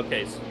 No.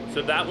 Okay,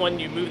 so that one,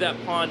 you move that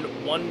pawn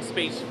 1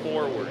 space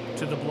forward.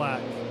 To the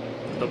black.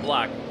 The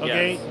black,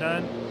 okay, yes.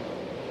 Done.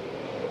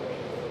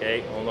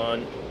 Okay, hold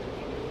on.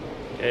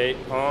 Okay,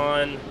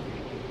 pawn.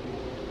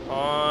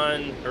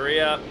 Pawn, hurry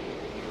up.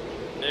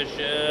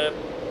 Bishop.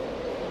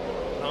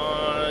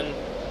 Pawn.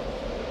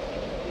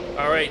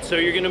 All right, so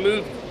you're gonna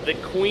move the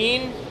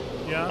queen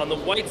on the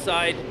white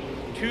side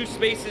 2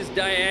 spaces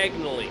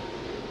diagonally.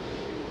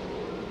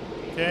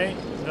 Okay,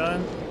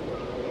 done.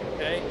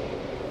 Okay.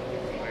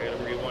 I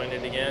gotta rewind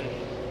it again.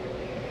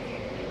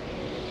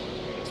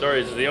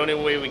 Sorry, this is the only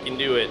way we can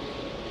do it.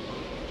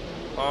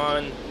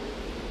 Pawn.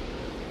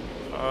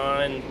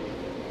 Pawn.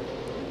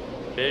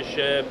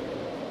 Bishop.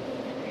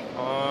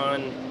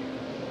 Pawn.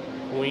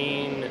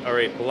 Queen. All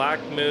right, black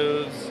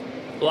moves.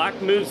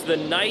 Black moves the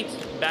knight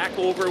back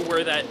over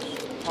where that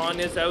pawn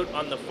is out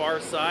on the far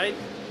side.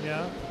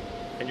 Yeah.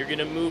 And you're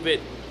gonna move it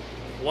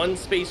 1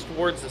 space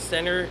towards the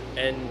center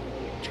and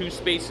 2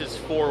 spaces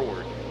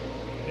forward.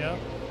 Yeah.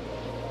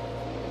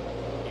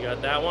 You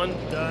got that one?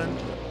 Done.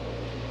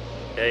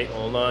 Okay,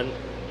 hold on.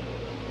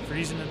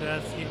 Freezing to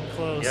death, getting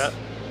close. Yep.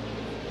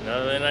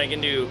 Nothing I can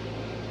do.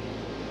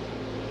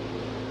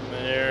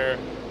 There.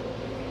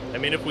 I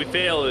mean, if we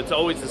fail, it's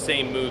always the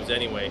same moves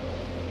anyway.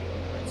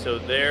 So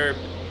there.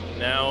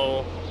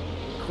 Now,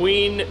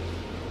 queen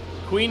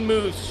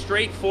moves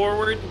straight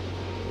forward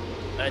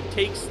and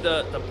takes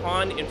the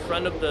pawn in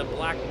front of the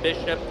black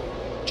bishop.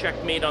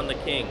 Checkmate on the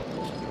king.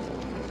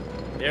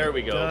 There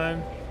we go.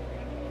 Done.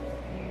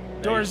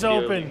 Doors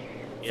open.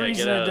 Yeah,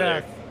 Freezing to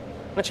death.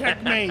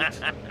 Checkmate.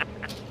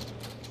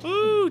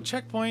 Ooh,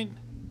 checkpoint.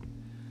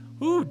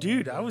 Ooh,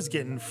 dude, I was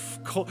getting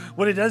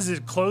what it does is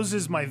it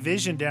closes my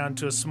vision down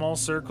to a small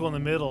circle in the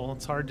middle.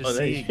 It's hard to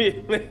see.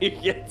 You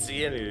can't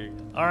see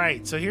anything. All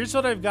right, so here's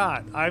what I've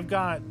got. I've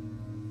got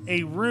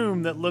a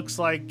room that looks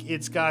like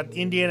it's got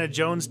Indiana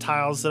Jones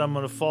tiles that I'm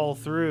going to fall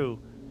through.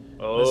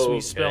 Unless we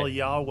spell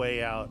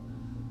Yahweh out.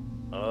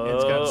 Oh,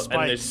 it's got spikes.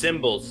 And there's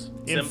symbols.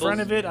 In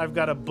front of it, I've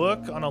got a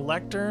book on a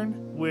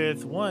lectern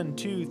with 1,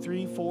 2,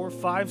 3, 4,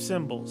 5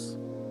 symbols.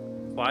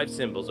 5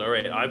 symbols. All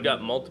right, I've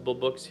got multiple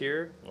books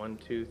here. 1,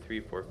 2, 3,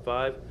 4,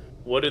 5.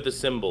 What are the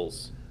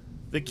symbols?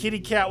 The kitty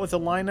cat with a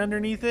line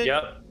underneath it.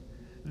 Yep.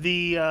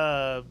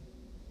 The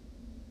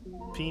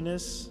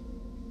penis.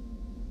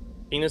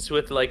 Penis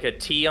with like a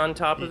T on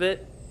top of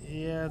it?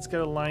 Yeah, it's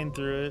got a line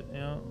through it.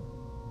 Yeah.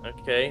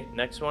 Okay,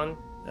 next one.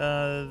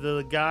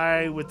 The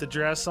guy with the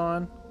dress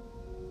on.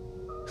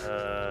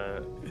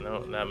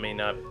 No, that may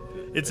not.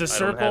 It's a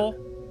circle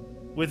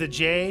with a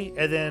J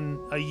and then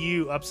a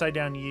U, upside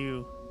down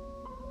U.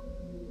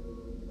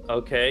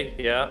 Okay,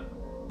 yeah.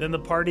 Then the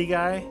party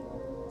guy.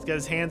 He's got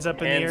his hands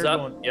up in the air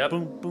going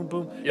boom, boom,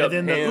 boom. Yep, and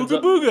then the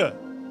Ooga Booga.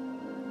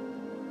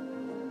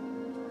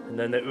 And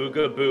then the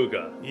Ooga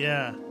Booga.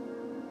 Yeah.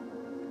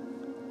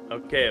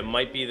 Okay, it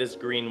might be this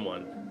green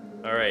one.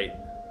 All right.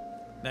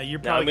 Now you're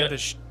probably going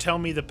to tell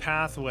me the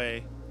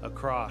pathway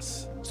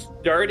across.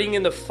 Starting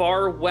in the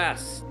far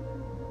west.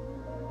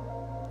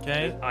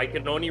 Okay. I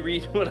can only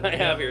read what I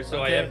have here,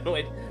 so I have no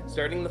idea.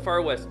 Starting in the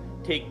far west,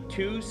 take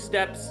 2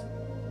 steps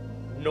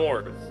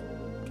north.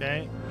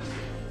 Okay.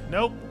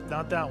 Nope,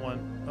 not that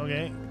one.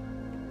 Okay.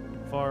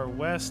 Far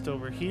west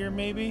over here,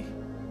 maybe?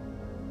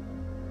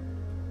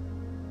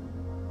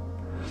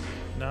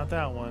 Not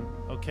that one.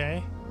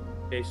 Okay.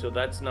 Okay, so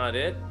that's not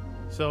it.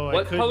 So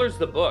what color's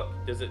the book?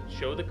 Does it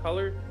show the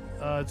color?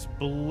 It's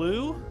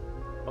blue.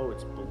 Oh,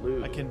 it's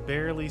blue. I can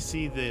barely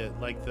see the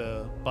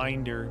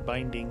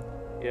binding.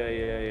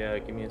 Yeah.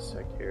 Give me a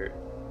sec here.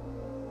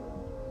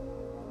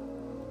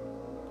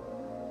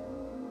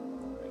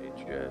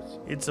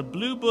 It's a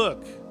blue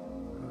book.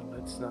 Oh,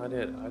 that's not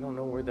it. I don't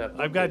know where that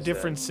book I've got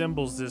different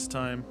symbols this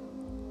time.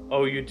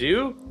 Oh, you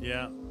do?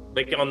 Yeah.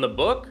 Like on the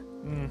book?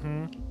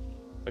 Mm-hmm.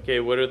 Okay,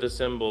 what are the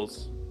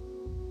symbols?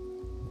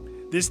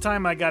 This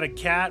time I got a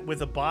cat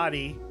with a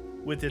body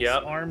with its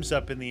arms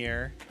up in the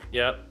air.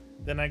 Yep.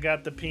 Then I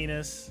got the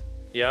penis.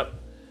 Yep.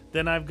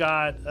 Then I've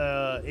got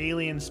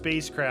alien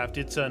spacecraft.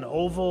 It's an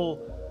oval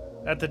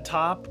at the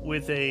top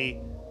with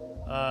a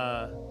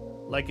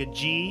like a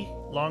G,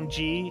 long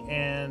G,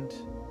 and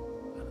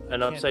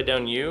an upside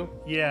down U?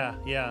 Yeah.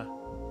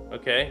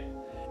 Okay.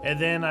 And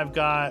then I've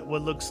got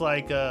what looks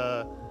like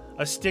a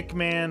stick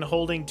man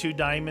holding 2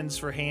 diamonds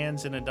for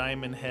hands and a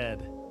diamond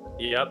head.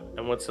 Yep.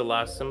 And what's the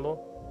last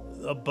symbol?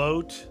 A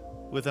boat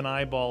with an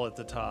eyeball at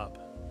the top.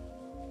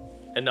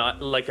 And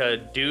not like a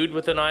dude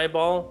with an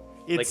eyeball?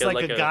 It's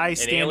like a guy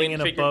standing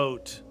in a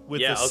boat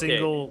with a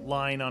single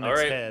line on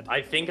its head.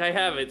 I think I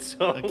have it,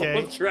 so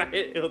we'll try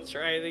it. We'll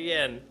try it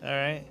again. All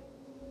right.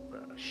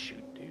 Oh,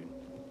 shoot, dude.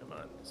 Come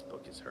on. This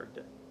book is hard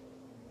to...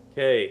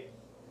 Okay.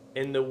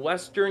 In the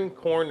western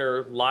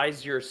corner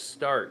lies your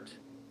start.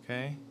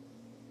 Okay.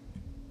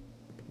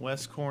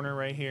 West corner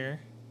right here.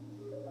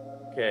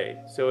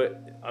 Okay, so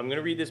I'm going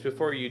to read this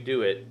before you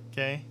do it.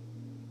 Okay.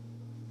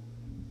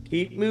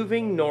 Keep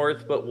moving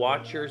north, but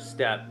watch your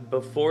step.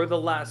 Before the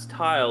last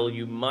tile,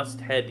 you must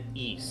head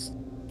east.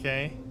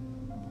 Okay.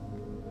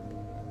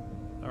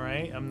 All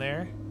right, I'm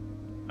there.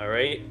 All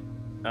right.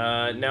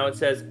 Now it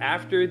says,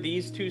 after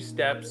these 2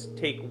 steps,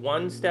 take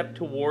 1 step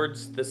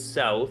towards the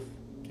south.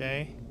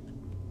 Okay.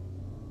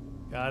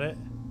 Got it.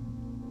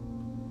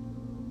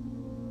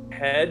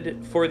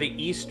 Head for the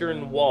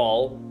eastern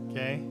wall.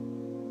 Okay.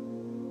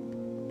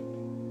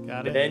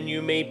 Got it. Then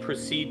you may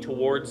proceed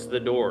towards the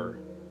door.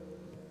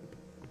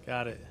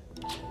 Got it.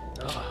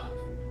 Oh,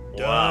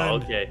 wow,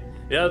 okay.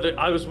 Yeah,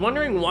 I was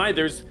wondering why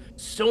there's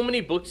so many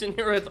books in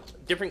here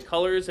with different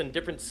colors and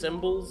different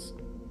symbols.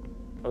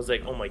 I was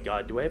like, oh my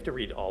god, do I have to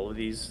read all of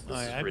these?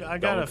 I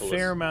got a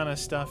fair amount of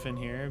stuff in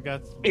here. I've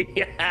got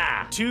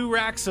yeah. 2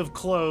 racks of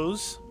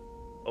clothes.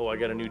 Oh, I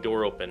got a new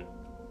door open.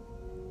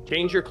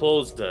 Change your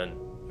clothes then.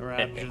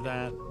 After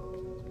that.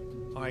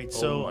 Alright,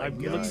 so it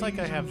looks like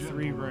I have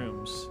 3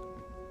 rooms.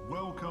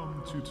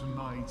 Welcome to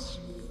tonight's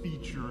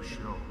feature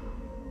show.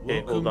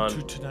 Okay, hold on.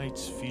 Welcome to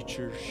tonight's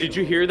feature show. Did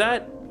you hear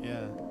that?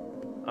 Yeah.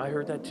 I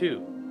heard that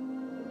too.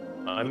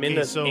 I'm in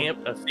a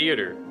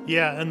theater.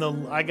 Yeah, and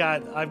I've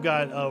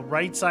got a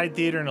right side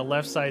theater and a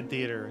left side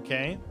theater,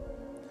 okay?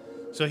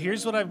 So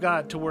here's what I've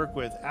got to work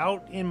with.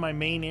 Out in my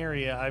main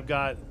area, I've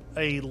got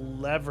a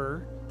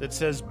lever that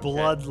says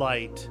blood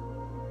light.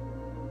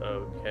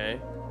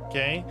 Okay.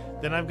 Okay.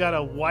 Then I've got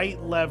a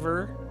white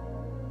lever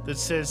that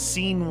says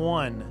scene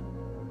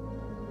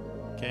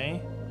 1.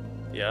 Okay.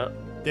 Yeah.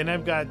 Then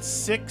I've got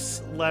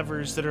 6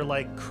 levers that are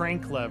like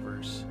crank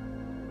levers.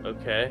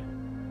 Okay.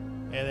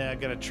 And then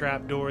I've got a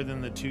trap door,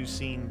 then the 2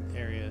 scene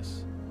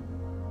areas.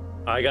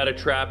 I got a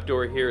trap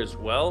door here as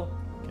well.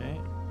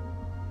 Okay.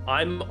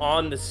 I'm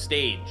on the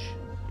stage.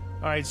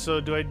 Alright,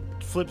 so do I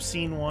flip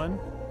scene 1?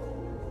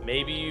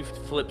 Maybe you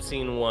flip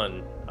scene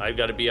 1. I've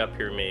got to be up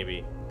here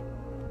maybe.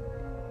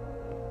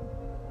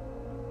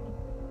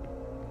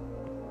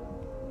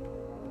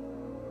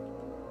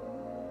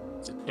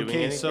 Is it doing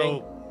anything?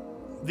 So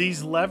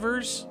these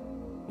levers...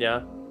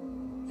 Yeah.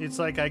 It's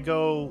like I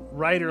go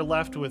right or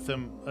left with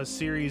them, a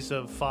series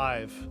of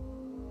 5.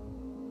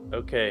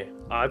 Okay.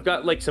 I've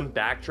got like some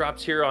backdrops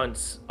here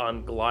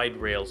on glide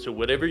rails, so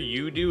whatever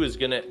you do is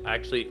gonna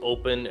actually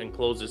open and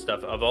close this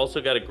stuff. I've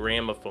also got a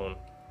gramophone.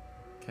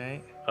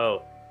 Okay.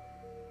 Oh.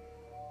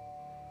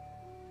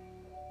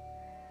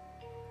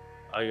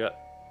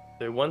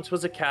 There once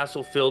was a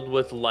castle filled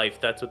with life.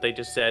 That's what they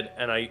just said,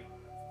 and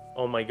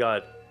oh my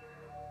god.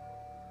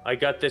 I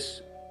got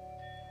this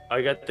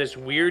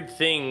weird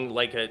thing,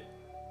 like a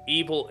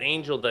evil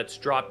angel that's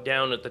dropped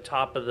down at the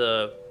top of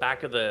the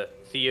back of the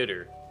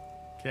theater.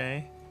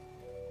 Okay.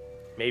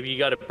 Maybe you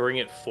got to bring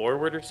it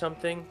forward or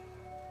something.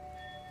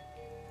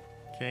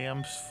 Okay,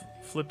 I'm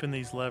flipping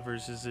these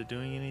levers. Is it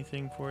doing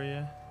anything for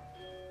you?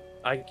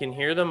 I can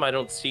hear them. I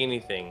don't see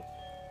anything.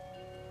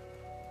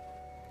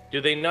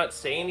 Do they not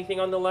say anything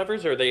on the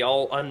levers? Are they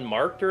all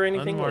unmarked or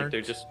anything? Unmarked. Like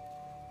they're just...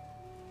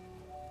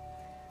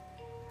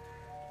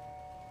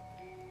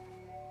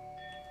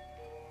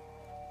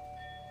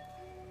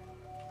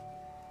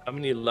 How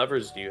many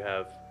levers do you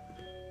have?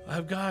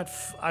 I've got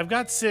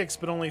 6,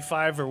 but only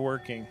 5 are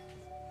working.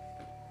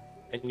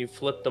 And you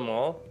flip them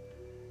all?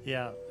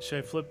 Yeah.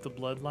 Should I flip the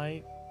blood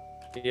light?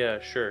 Yeah,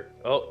 sure.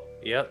 Oh,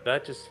 yeah,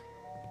 that just...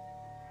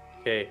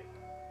 Okay.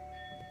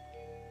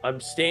 I'm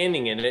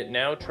standing in it.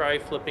 Now try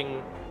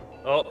flipping...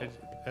 Oh.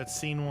 That's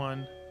scene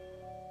 1.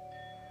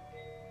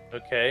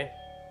 Okay.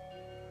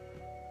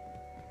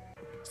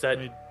 Is that...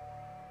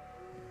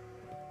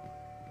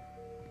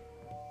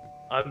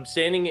 I'm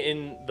standing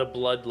in the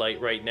blood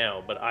light right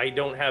now, but I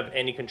don't have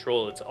any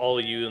control. It's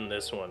all you in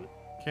this one.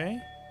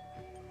 Okay.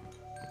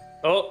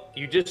 Oh,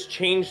 you just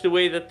changed the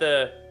way that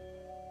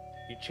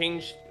you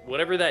changed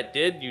whatever that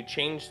did. You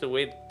changed the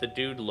way that the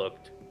dude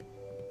looked,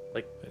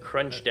 like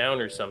crunched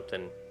down or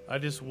something. I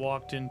just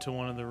walked into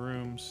one of the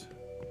rooms.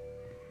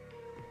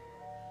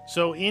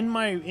 So in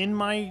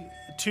my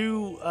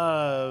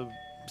 2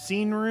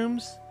 scene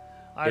rooms,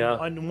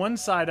 on one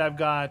side I've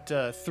got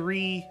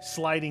 3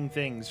 sliding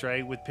things,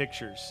 right, with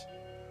pictures.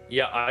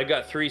 Yeah, I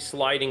got 3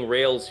 sliding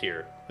rails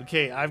here.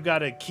 Okay, I've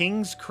got a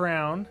king's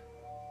crown.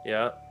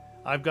 Yeah.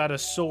 I've got a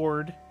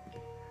sword,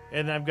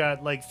 and I've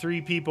got like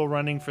 3 people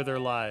running for their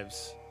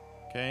lives.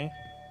 Okay?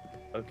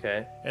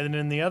 Okay. And then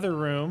in the other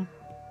room,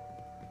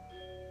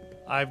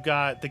 I've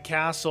got the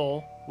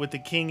castle with the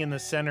king in the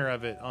center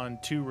of it on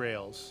 2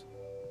 rails.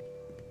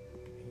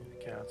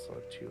 Castle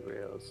on 2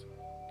 rails.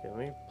 Okay, let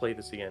me play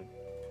this again.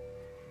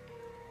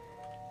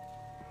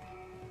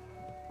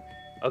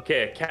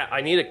 Okay,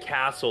 I need a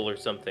castle or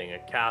something. A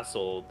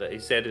castle that he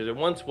said there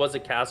once was a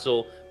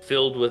castle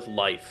filled with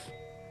life.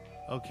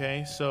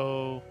 Okay,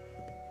 so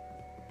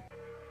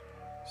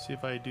see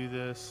if I do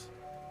this.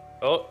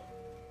 Oh,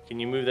 can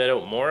you move that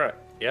out more?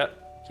 Yeah,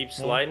 keep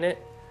sliding it.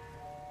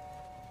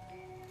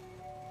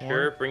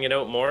 Sure, bring it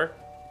out more.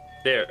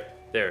 There.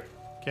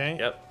 Okay.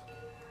 Yep.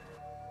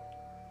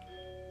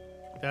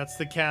 That's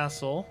the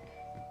castle.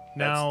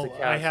 Now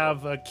I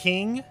have a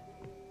king,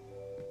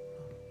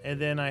 and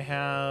then I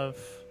have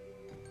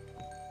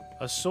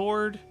a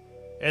sword,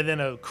 and then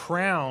a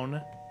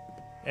crown,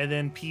 and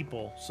then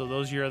people. So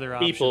those are your other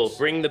options. People,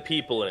 bring the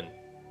people in.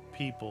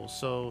 People.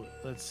 So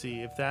let's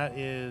see if that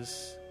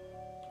is.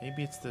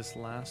 Maybe it's this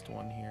last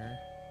one here.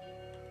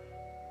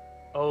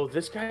 Oh,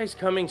 this guy's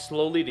coming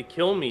slowly to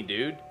kill me,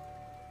 dude.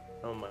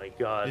 Oh my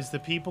god. Is the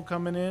people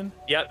coming in?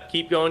 Yep,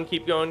 keep going,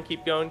 keep going,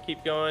 keep going,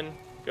 keep going.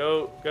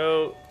 Go,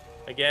 go.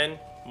 Again,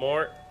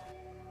 more.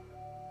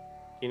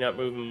 Can you not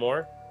move him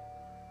more?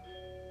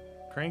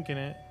 Cranking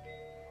it.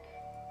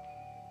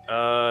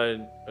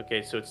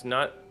 Okay, so it's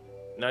not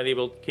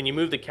able. Can you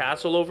move the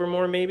castle over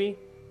more, maybe?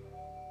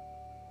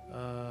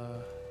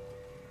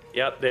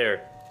 Yep,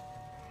 there.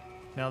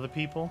 Now the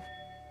people?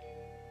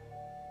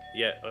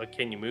 Yeah,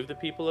 can you move the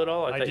people at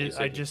all?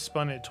 I just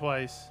spun it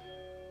twice.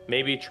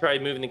 Maybe try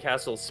moving the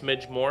castle a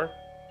smidge more.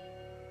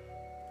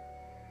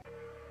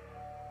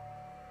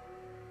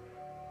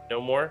 No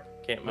more?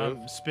 Can't move?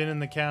 I'm spinning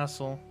the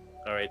castle.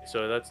 Alright,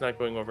 so that's not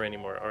going over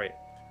anymore. Alright.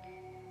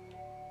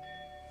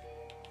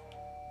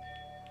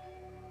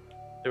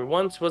 There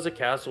once was a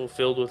castle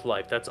filled with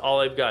life. That's all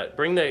I've got.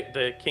 Bring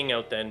the king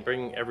out then.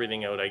 Bring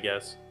everything out, I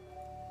guess.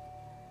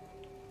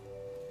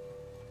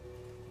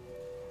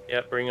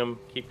 Yeah, bring him.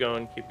 Keep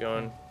going, keep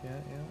going. Yeah.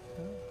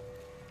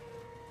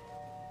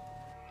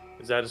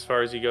 Is that as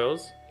far as he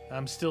goes?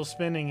 I'm still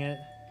spinning it.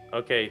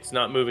 Okay, it's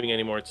not moving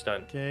anymore. It's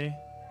done. Okay.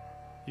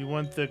 You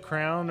want the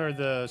crown or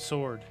the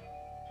sword?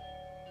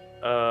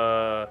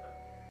 I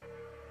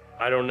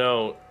don't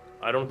know.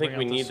 I don't think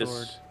we need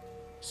this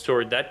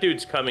sword. That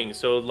dude's coming.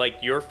 So, like,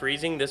 you're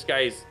freezing. This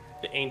guy's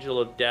the angel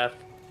of death.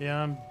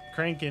 Yeah, I'm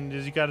cranking.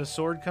 Does he got a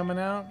sword coming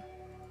out?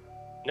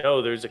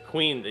 No, there's a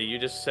queen. You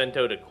just sent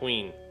out a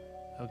queen.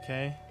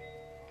 Okay.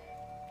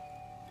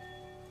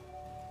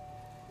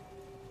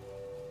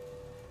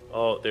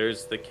 Oh,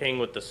 there's the king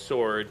with the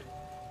sword.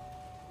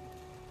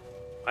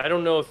 I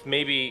don't know if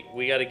maybe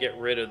we got to get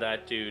rid of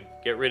that dude.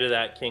 Get rid of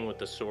that king with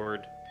the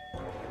sword.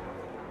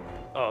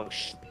 Oh,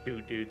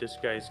 shoot, dude. This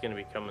guy's going to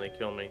be coming to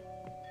kill me.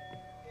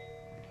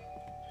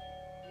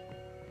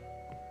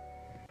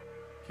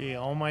 Okay,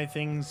 all my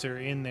things are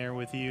in there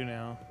with you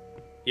now.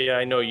 Yeah,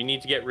 I know. You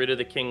need to get rid of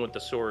the king with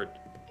the sword.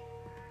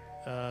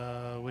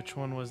 Which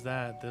one was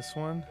that? This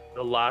one?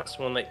 The last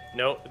one that...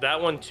 No,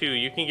 that one too.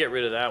 You can get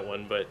rid of that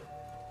one, but...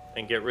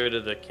 And get rid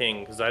of the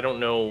king, because I don't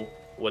know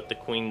what the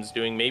queen's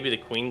doing. Maybe the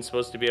queen's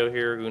supposed to be out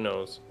here. Who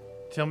knows?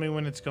 Tell me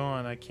when it's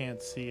gone. I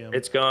can't see him.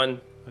 It's gone.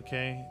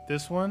 Okay,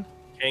 this one?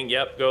 King,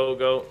 yep, go,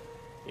 go.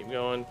 Keep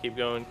going, keep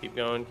going, keep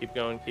going, keep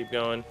going, keep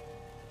going.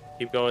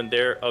 Keep going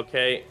there.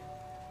 Okay.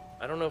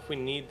 I don't know if we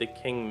need the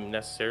king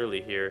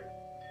necessarily here.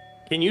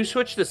 Can you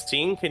switch the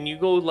scene? Can you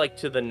go, like,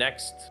 to the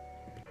next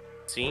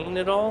scene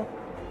at all?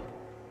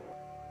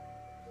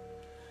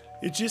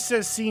 It just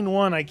says scene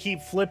 1. I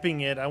keep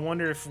flipping it. I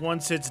wonder if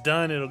once it's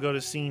done, it'll go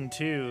to scene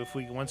 2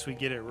 once we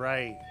get it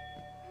right.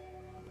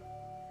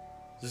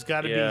 There's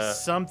got to be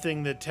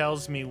something that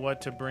tells me what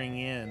to bring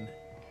in.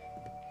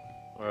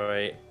 All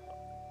right.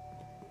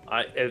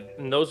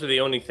 And those are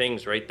the only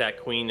things, right? That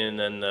queen and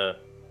then the...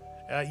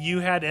 you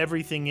had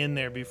everything in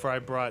there before I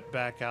brought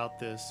back out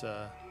this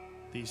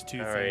these two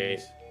all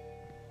things.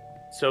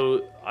 Right.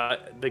 So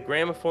the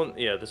gramophone...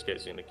 Yeah, this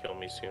guy's going to kill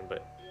me soon,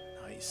 but...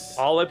 Nice.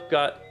 All I've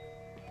got...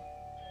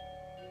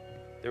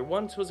 There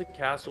once was a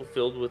castle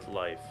filled with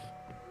life.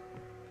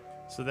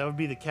 So that would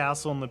be the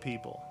castle and the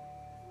people.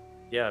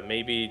 Yeah,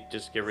 maybe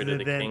just get rid of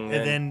the king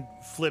then. And then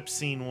flip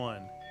scene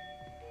 1.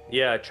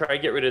 Yeah, try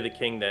get rid of the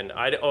king then.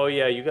 Oh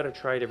yeah, you gotta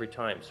try it every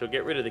time. So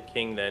get rid of the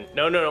king then.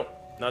 No,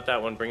 not that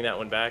one. Bring that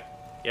one back.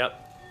 Yep.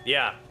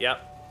 Yeah,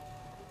 yep.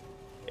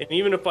 And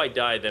even if I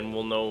die, then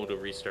we'll know to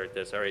restart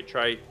this. All right,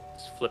 try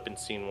flipping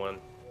scene 1.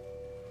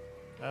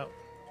 Oh.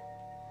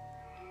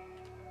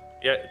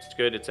 Yeah, it's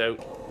good. It's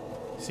out.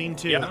 Scene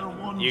 2. Yep,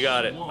 you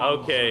got it.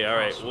 Okay, all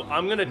right. Well,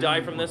 I'm gonna die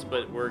from this,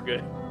 but we're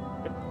good.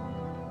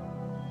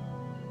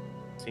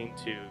 Scene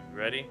 2.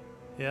 Ready?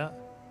 Yeah.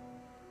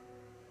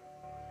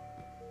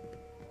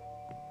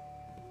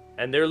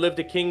 And there lived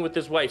a king with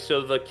his wife.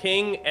 So the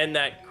king and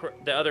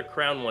the other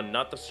crown one,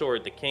 not the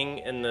sword. The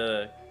king and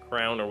the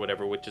crown or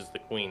whatever, which is the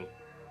queen.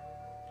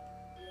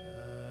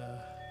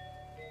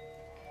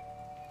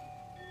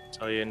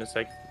 Tell you in a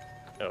sec.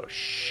 Oh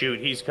shoot,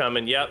 he's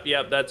coming.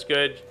 Yep, that's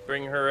good.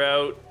 Bring her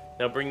out.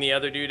 Now bring the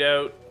other dude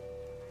out.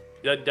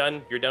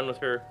 Done. You're done with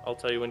her. I'll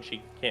tell you when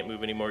she can't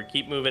move anymore.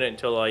 Keep moving it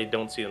until I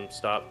don't see them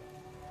stop.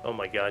 Oh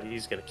my god,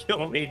 he's gonna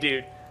kill me,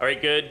 dude. All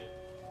right, good.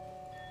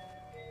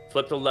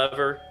 Flip the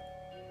lever.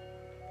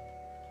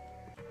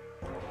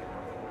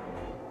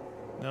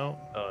 No.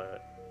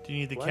 Do you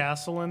need the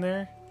castle in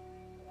there?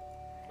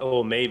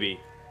 Oh, maybe.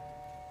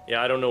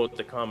 Yeah, I don't know what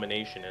the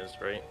combination is,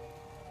 right?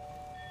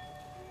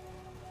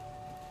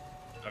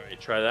 All right,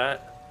 try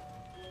that.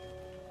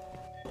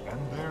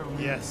 And there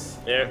lives yes.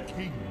 There. the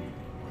king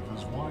with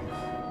his wife.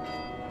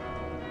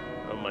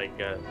 Oh my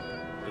god.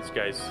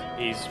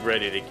 He's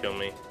ready to kill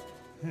me.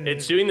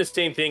 It's doing the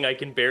same thing. I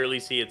can barely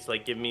see. It's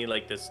like giving me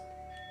like this.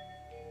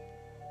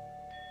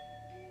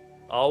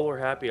 All were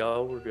happy,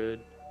 all were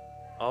good.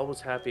 All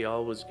was happy,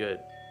 all was good.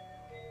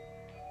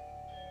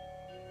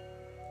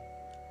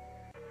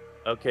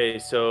 Okay,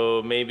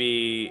 so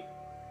maybe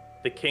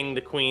the king,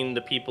 the queen,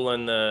 the people,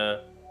 and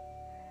the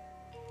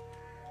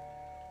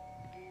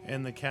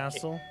And the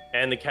castle?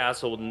 And the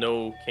castle with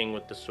no king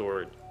with the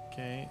sword.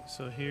 Okay,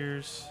 so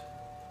here's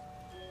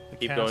the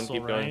keep castle, going,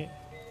 keep right? going.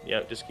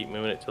 Yep, just keep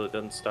moving it till it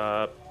doesn't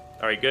stop.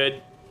 All right,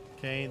 good.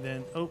 Okay,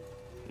 then, oh.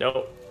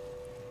 No.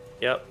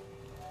 Yep.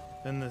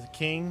 Then the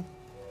king.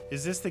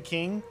 Is this the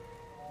king?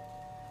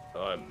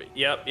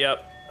 Yep.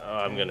 Oh,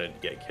 I'm gonna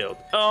get killed.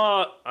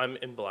 Oh, I'm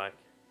in black.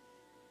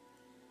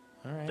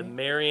 All right. The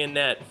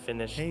marionette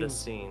finished the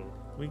scene.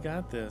 We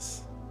got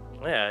this.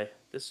 Yeah,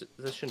 this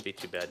shouldn't be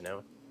too bad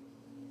now.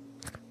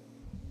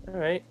 All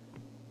right.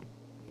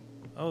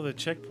 Oh, the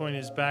checkpoint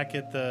is back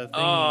at the thingy.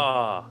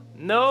 Oh,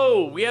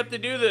 no, we have to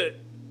do the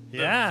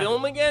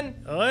film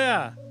again? Oh,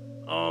 yeah.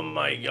 Oh,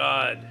 my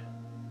God.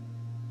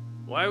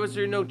 Why was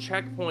there no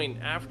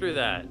checkpoint after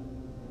that?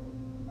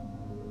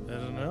 I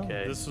don't know.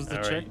 Okay. This was the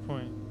All right.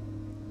 checkpoint.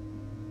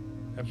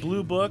 A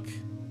blue book.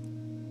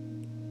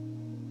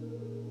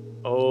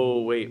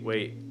 Oh,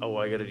 wait. Oh,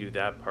 I gotta do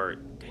that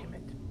part. Damn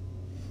it.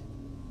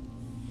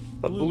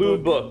 A Blue blue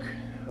book.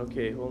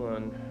 Okay, hold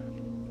on.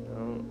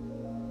 No,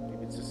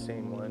 maybe it's the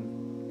same one.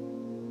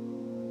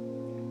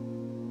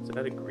 Is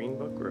that a green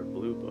book or a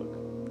blue book?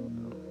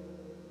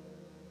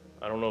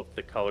 I don't know if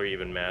the color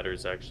even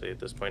matters, actually, at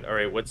this point. All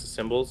right, what's the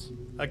symbols?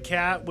 A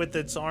cat with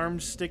its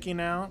arms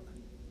sticking out.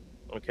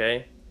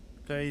 Okay.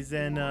 Okay,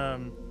 then,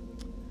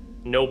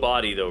 No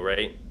body, though,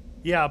 right?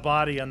 yeah,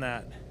 body on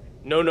that.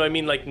 No, I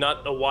mean, like,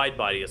 not a wide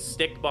body. A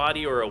stick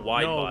body or a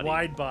wide body? No,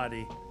 wide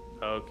body.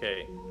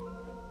 Okay.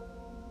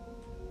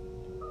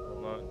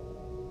 Hold on.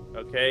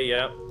 Okay,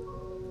 yeah.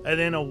 And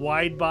then a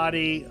wide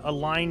body, a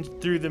line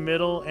through the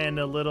middle, and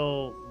a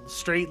little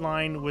straight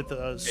line with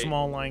a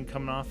small line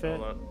coming off it.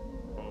 Hold on.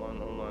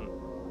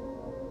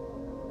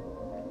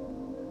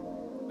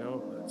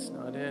 No, that's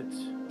not it.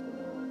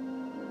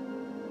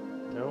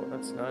 No,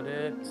 that's not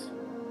it.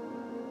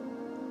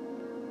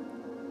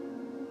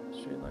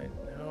 Straight line.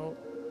 No.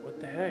 What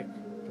the heck?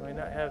 Do I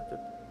not have the...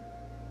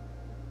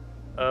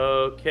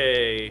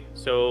 Okay,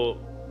 so...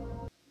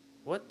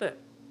 What the...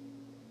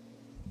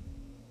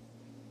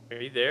 Are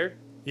you there?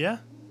 Yeah.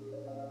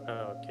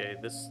 Okay,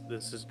 this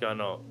has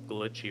gone all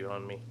glitchy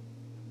on me.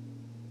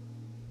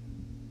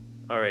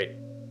 All right.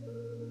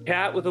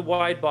 Cat with a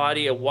wide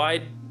body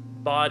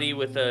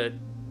with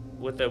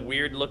a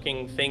weird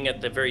looking thing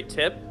at the very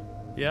tip.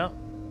 Yeah.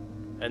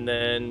 And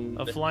then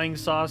a flying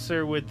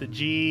saucer with the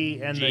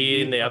G and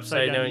the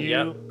upside down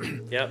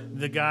U. Yep.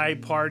 The guy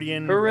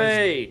partying.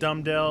 Hooray!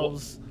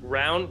 Dumbbells.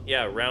 Round,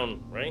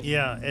 right?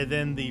 Yeah, and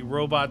then the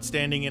robot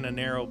standing in a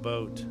narrow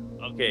boat.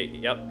 Okay,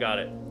 yep, got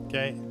it.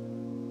 Okay.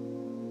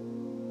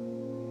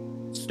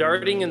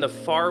 Starting in the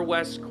far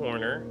west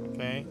corner.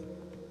 Okay.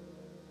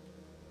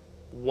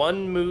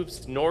 One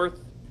moves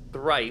north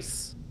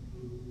thrice.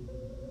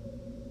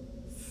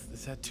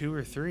 Is that 2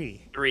 or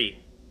 3? 3.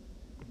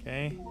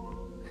 Okay.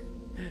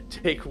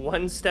 Take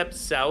 1 step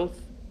south.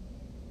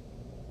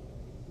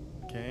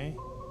 Okay.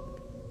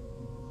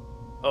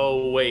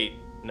 Oh, wait.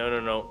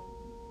 No.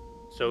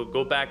 So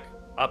go back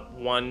up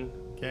 1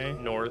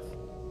 north.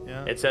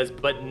 Yeah. It says,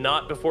 but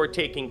not before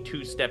taking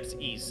 2 steps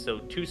east. So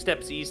 2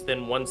 steps east,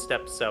 then 1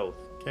 step south.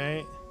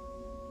 Okay.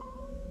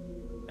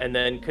 And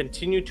then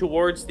continue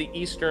towards the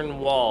eastern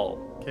wall.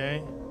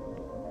 Okay.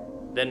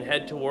 Then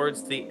head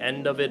towards the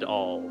end of it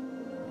all.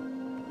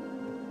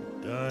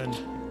 Done.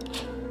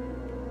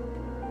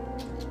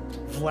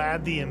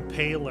 Vlad the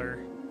Impaler.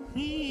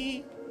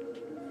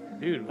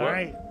 Dude, what? All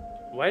right.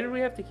 Why did we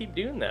have to keep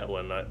doing that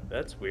one?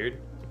 That's weird.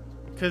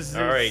 Because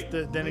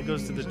then it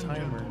goes to the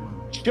timer.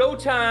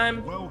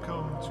 Showtime!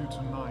 Welcome to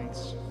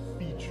tonight's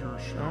feature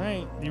show. All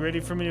right, you ready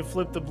for me to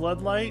flip the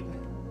bloodlight?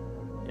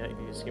 Yeah,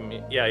 you just give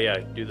me. Yeah.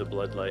 Do the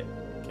bloodlight.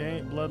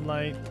 Okay,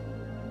 bloodlight.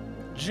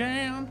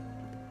 Jam.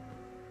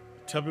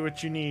 Tell me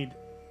what you need.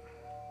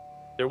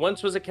 There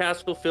once was a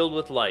castle filled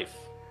with life.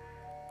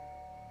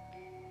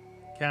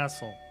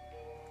 Castle.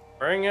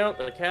 Bring out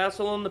the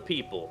castle and the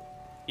people.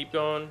 Keep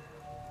going.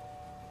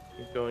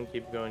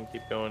 Keep going.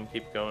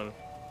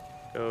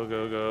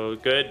 Go.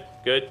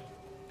 Good.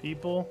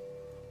 People.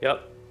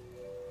 Yep.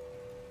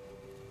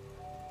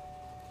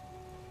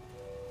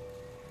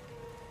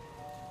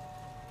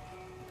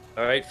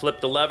 All right,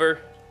 flip the lever.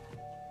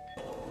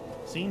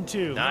 Scene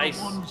 2. Nice.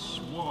 There once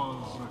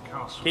was a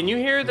castle. Can you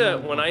hear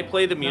when I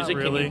play the music?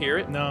 Not really. Can you hear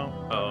it?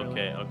 No. Oh,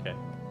 okay.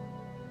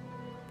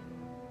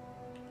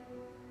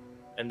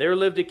 And there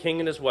lived a king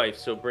and his wife.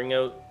 So bring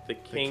out the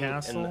king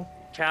and the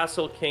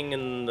castle, king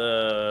and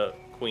the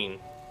queen.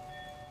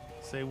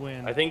 Say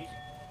when. I think.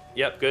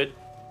 Yep. Good.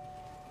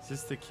 Is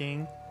this the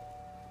king?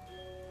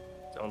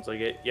 Sounds like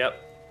it. Yep.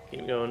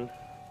 Keep going.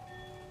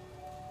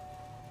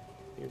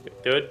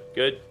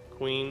 Good.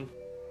 Queen.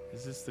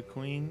 Is this the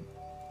queen?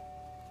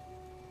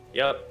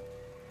 Yep.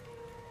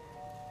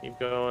 Keep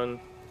going.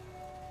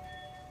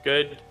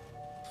 Good.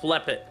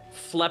 Flip it.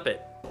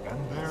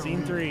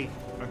 Scene 3.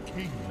 A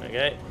king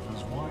okay. with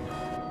his wife.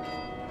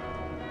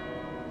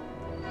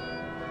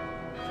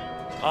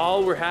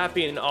 All were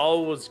happy and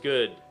all was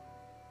good.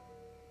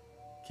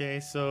 Okay,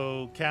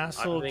 so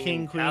castle,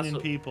 king, queen, and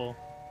people.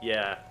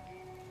 Yeah.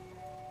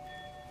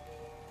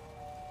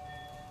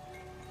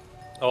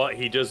 Oh,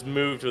 he just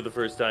moved for the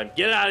first time.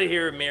 Get out of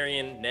here,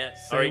 Marionette.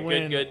 All right,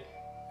 good.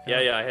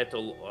 Yeah, I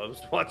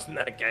was watching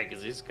that guy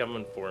because he's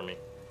coming for me.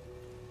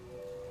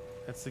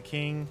 That's the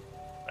king.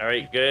 All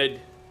right, good.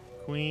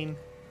 Queen.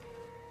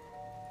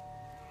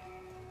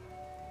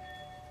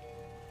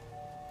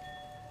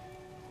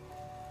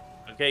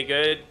 Okay,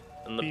 good.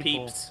 And the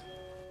People. peeps.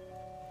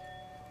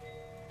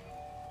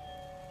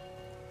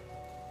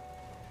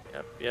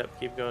 Yep,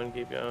 keep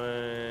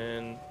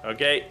going.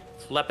 Okay,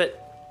 flip it.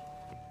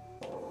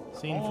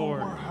 Scene All 4.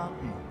 were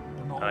happy,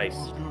 and all Nice.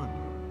 was good.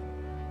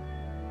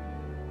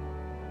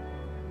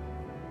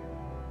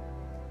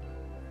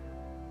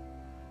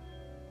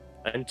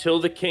 Until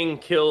the king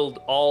killed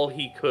all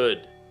he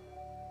could.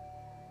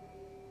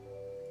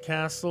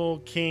 Castle,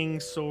 king,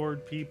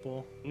 sword,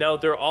 people. No,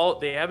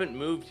 they haven't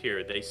moved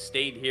here. They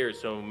stayed here,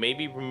 so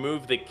maybe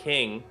remove the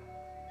king.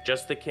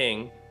 Just the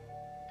king.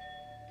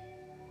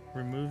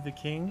 Remove the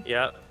king?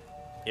 Yep.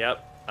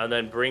 And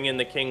then bring in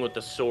the king with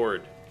the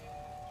sword.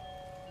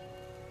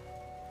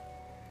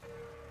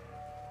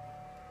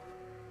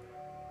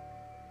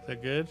 Is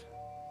that good?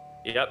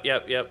 Yep.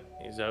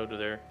 He's out of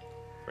there.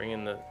 Bring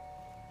in the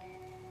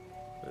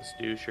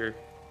doucher.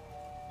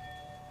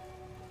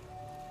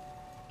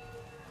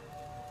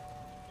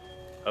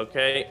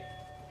 Okay.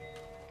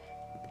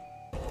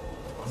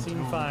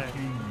 Scene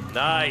 5.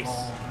 Nice.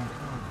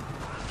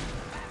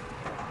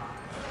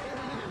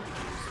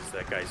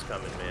 That guy's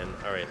coming, man.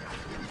 All right.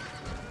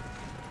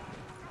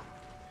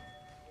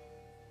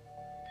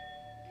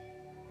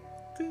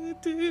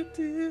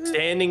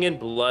 Standing in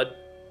blood.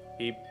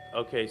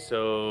 Okay,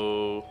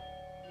 so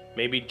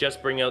maybe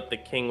just bring out the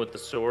king with the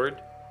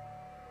sword.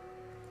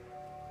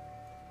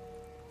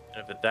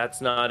 And if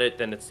that's not it,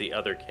 then it's the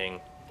other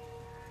king.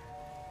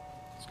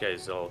 This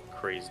guy's all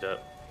crazed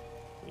up.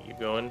 You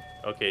going?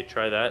 Okay,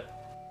 try that.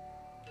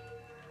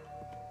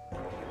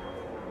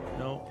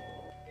 No.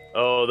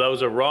 Oh, that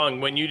was a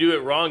wrong. When you do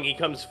it wrong, he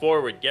comes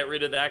forward. Get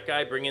rid of that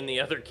guy. Bring in the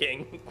other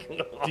king.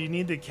 Do you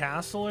need the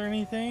castle or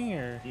anything,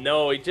 or?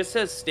 No, it just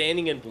says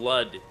standing in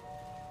blood.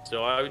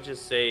 So I would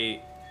just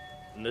say,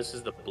 and this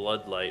is the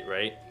blood light,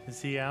 right?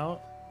 Is he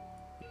out?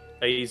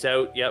 He's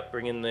out. Yep,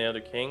 bring in the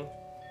other king.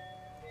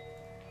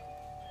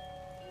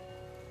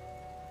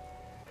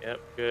 Yep,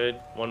 good.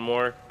 One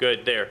more.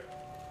 Good, there.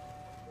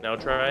 Now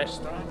try it.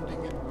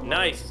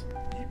 Nice.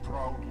 He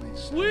proudly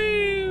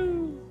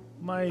Woo!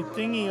 My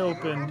thingy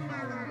opened.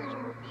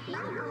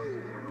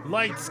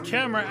 Lights,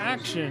 camera,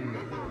 action.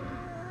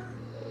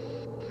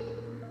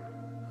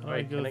 How do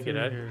Alright, can I get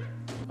out? here?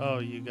 Oh,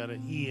 you gotta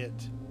E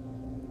it.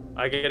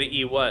 I gotta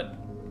eat what?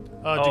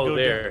 Oh, to Oh, go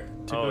there.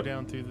 Down, to go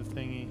down through the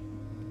thingy.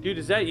 Dude,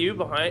 is that you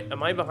behind?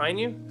 Am I behind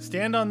you?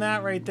 Stand on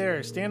that right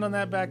there. Stand on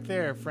that back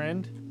there,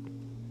 friend.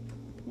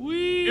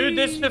 Whee! Dude,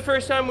 this is the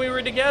first time we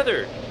were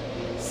together.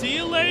 See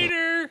you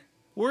later.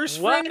 Worst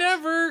What? friend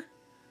ever.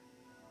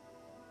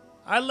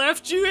 I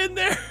left you in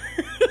there.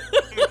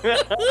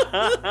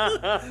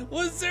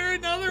 Was there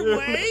another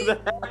way?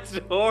 That's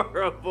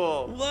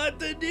horrible. What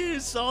the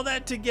deuce? All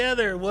that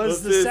together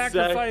was the this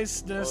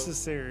sacrifice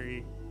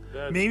necessary.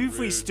 That's Maybe if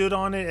we rude. stood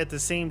on it at the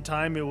same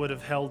time, it would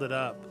have held it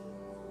up.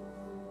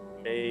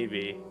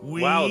 Maybe.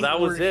 We Wow, that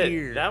was were it.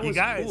 here. That You was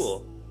guys,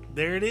 cool.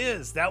 There it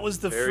is. That was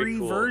the Very free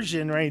cool.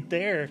 version right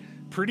there.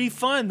 Pretty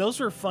fun. Those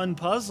were fun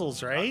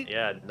puzzles, right?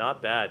 Yeah,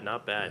 not bad,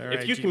 not bad. All If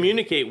right, you you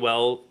communicate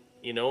well,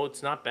 you know,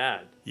 it's not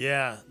bad.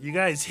 Yeah, you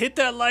guys hit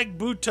that like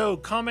button,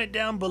 comment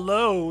down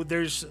below.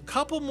 There's a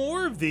couple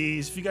more of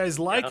these if you guys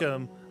like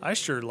them. I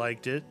sure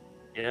liked it.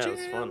 Yeah, it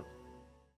was fun.